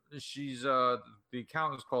she's the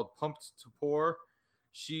account is called Pumped to Pour.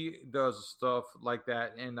 She does stuff like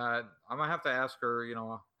that, and I'm gonna have to ask her,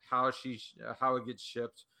 how it gets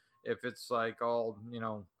shipped. If it's like all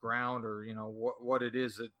ground or what it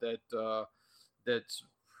is that's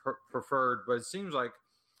preferred, but it seems like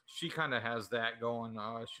she kind of has that going.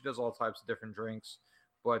 She does all types of different drinks,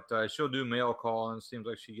 but she'll do mail call, and it seems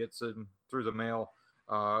like she gets it through the mail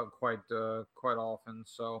quite often.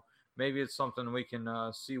 So maybe it's something we can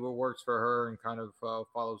see what works for her and kind of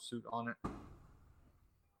follow suit on it.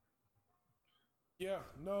 Yeah,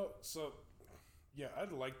 no, so yeah,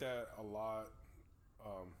 I'd like that a lot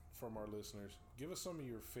from our listeners. Give us some of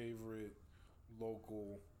your favorite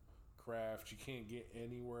local craft you can't get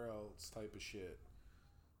anywhere else type of shit.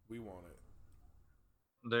 We want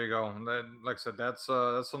it. There you go. That, like I said, that's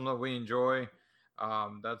something that we enjoy.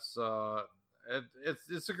 It's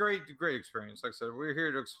a great experience. Like I said, we're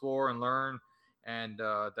here to explore and learn, and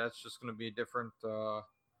that's just going to be a different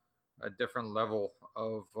level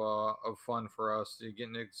of fun for us to get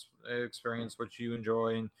an experience what you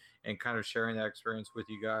enjoy and kind of sharing that experience with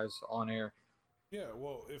you guys on air. Yeah,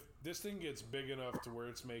 well, if this thing gets big enough to where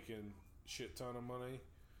it's making shit ton of money,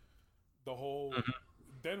 the whole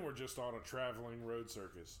then we're just on a traveling road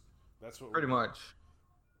circus. That's what pretty much.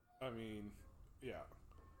 I mean, yeah.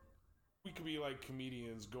 We could be like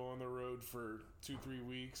comedians, go on the road for 2-3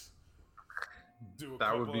 weeks, do a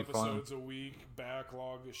couple episodes a week,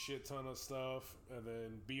 backlog a shit ton of stuff, and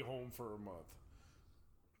then be home for a month.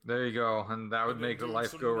 There you go, and that would make the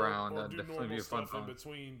life go round. That'd definitely be a fun time. In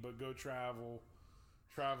between, but go travel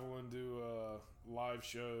and do live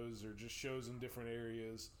shows or just shows in different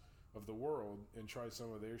areas of the world and try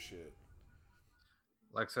some of their shit.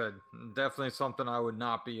 Like I said, definitely something I would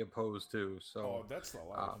not be opposed to. So, that's the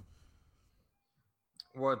life.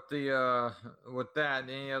 With that,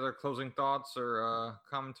 any other closing thoughts or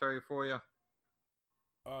commentary for you?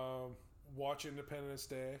 Watch Independence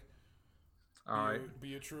Day. All right.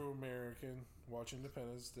 Be a true American. Watch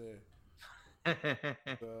Independence Day.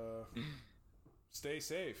 Stay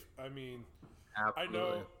safe. I mean,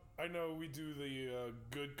 absolutely. I know we do the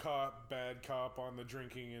good cop, bad cop on the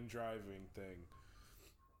drinking and driving thing.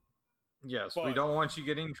 Yes, but we don't want you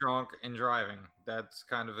getting drunk and driving. That's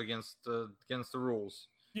kind of against the rules.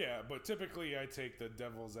 Yeah, but typically I take the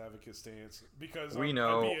devil's advocate stance because I'd be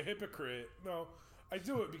a hypocrite. No, I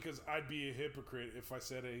do it because I'd be a hypocrite if I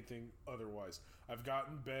said anything otherwise. I've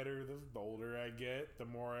gotten better the older I get, the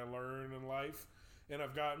more I learn in life, and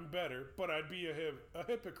I've gotten better. But I'd be a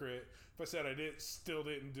hypocrite if I said I still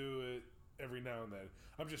didn't do it every now and then.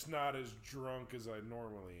 I'm just not as drunk as I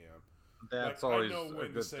normally am. That's always I know when a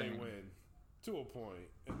good to say thing. when, to a point,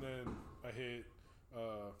 and then I hit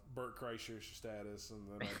Bert Kreischer status, and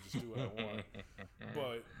then I just do what I want.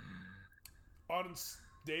 But on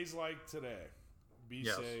days like today, be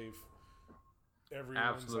safe.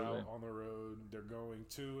 Everyone's Absolutely. out on the road. They're going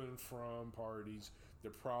to and from parties.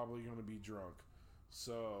 They're probably going to be drunk.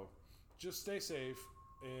 So just stay safe.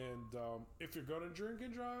 And if you're going to drink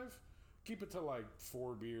and drive, keep it to like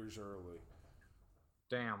 4 beers early.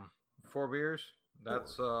 Damn. 4 beers?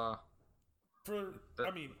 That's that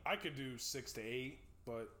I mean, I could do 6 to 8,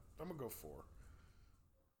 but I'm gonna go 4.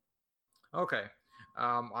 okay.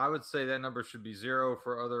 I would say that number should be 0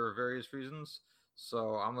 for other various reasons.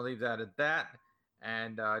 So I'm gonna leave that at that.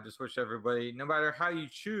 And I just wish everybody, no matter how you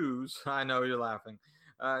choose, I know you're laughing,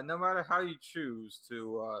 no matter how you choose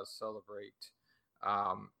to celebrate,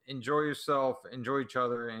 enjoy yourself, enjoy each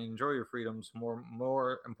other, and enjoy your freedoms.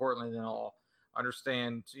 More importantly than all,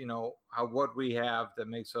 understand, how what we have that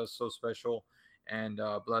makes us so special and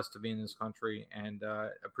blessed to be in this country, and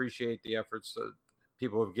appreciate the efforts that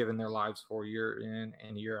people have given their lives for year in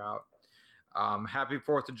and year out. Happy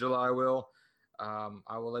 4th of July, Will.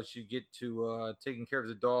 I will let you get to taking care of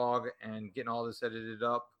the dog and getting all this edited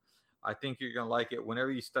up. I think you're going to like it.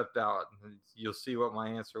 Whenever you stepped out, you'll see what my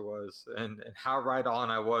answer was, and how right on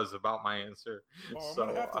I was about my answer. Oh, I'm So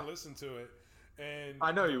gonna have to listen to it. And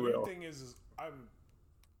I know the you weird will. thing is I'm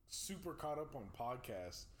super caught up on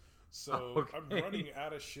podcasts, so I'm Okay. running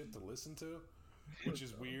out of shit to listen to, which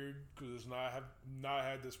is weird because I have not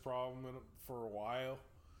had this problem for a while.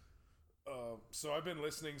 So I've been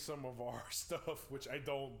listening some of our stuff, which I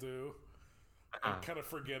don't do. I kind of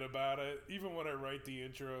forget about it. Even when I write the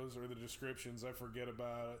intros or the descriptions, I forget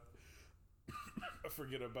about it. I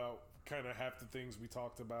forget about kind of half the things we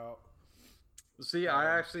talked about. See,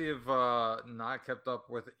 I actually have not kept up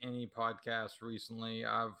with any podcasts recently.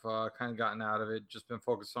 I've kind of gotten out of it, just been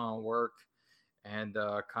focused on work and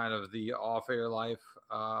kind of the off-air life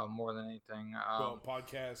more than anything. Well,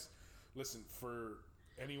 podcast. Listen, for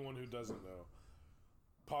anyone who doesn't know,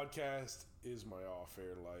 podcast is my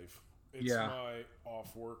off-air life. It's Yeah. my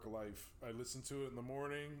off-work life. I listen to it in the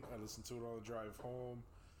morning. I listen to it on the drive home.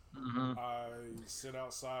 Mhm. I sit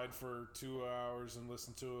outside for 2 hours and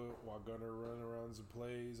listen to it while Gunner runs and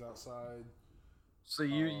plays outside. So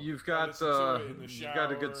you've I got listen to it in the you've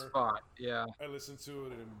got a good shower. spot. Yeah. I listen to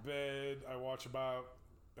it in bed. I watch about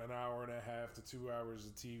an hour and a half to 2 hours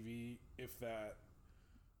of TV, if that,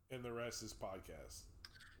 and the rest is podcast.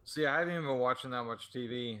 See, I haven't even been watching that much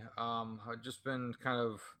TV. I've just been kind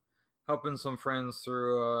of helping some friends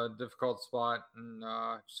through a difficult spot, and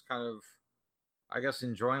just kind of, I guess,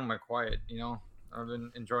 enjoying my quiet. I've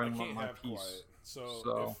been I enjoying can't my have peace. quiet. So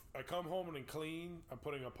So if I come home and clean, I'm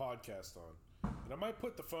putting a podcast on. And I might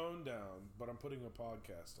put the phone down, but I'm putting a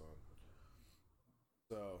podcast on.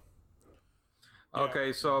 So yeah,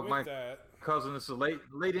 okay, so with my that, cousin, this is a late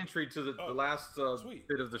entry to the Oh, last sweet.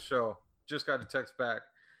 bit of the show. Just got a text back.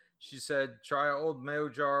 She said, try an old mayo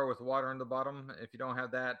jar with water in the bottom. If you don't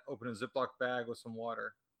have that, open a Ziploc bag with some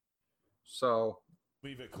water. So,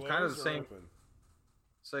 leave it closed kind of the or same. open.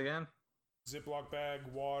 Say again? Ziploc bag,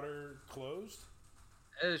 water, closed.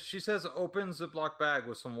 She says open Ziploc bag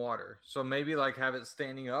with some water. So maybe like have it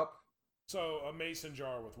standing up. So a mason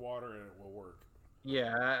jar with water in it will work.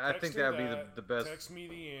 Yeah, I Text think her that would be the best. Text me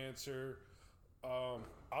the answer.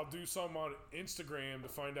 I'll do some on Instagram to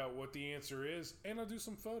find out what the answer is, and I'll do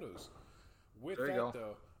some photos. With There you that, go.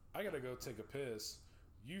 though, I gotta go take a piss.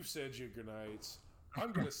 You've said your goodnights.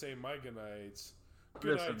 I'm gonna say my goodnights.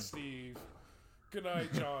 Good Listen. night, Steve. Good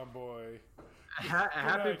night, John Boy.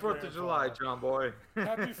 Happy night, 4th of July, Grandpa. John Boy.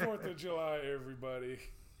 Happy 4th of July, everybody.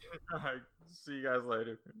 All right, see you guys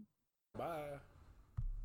later. Bye.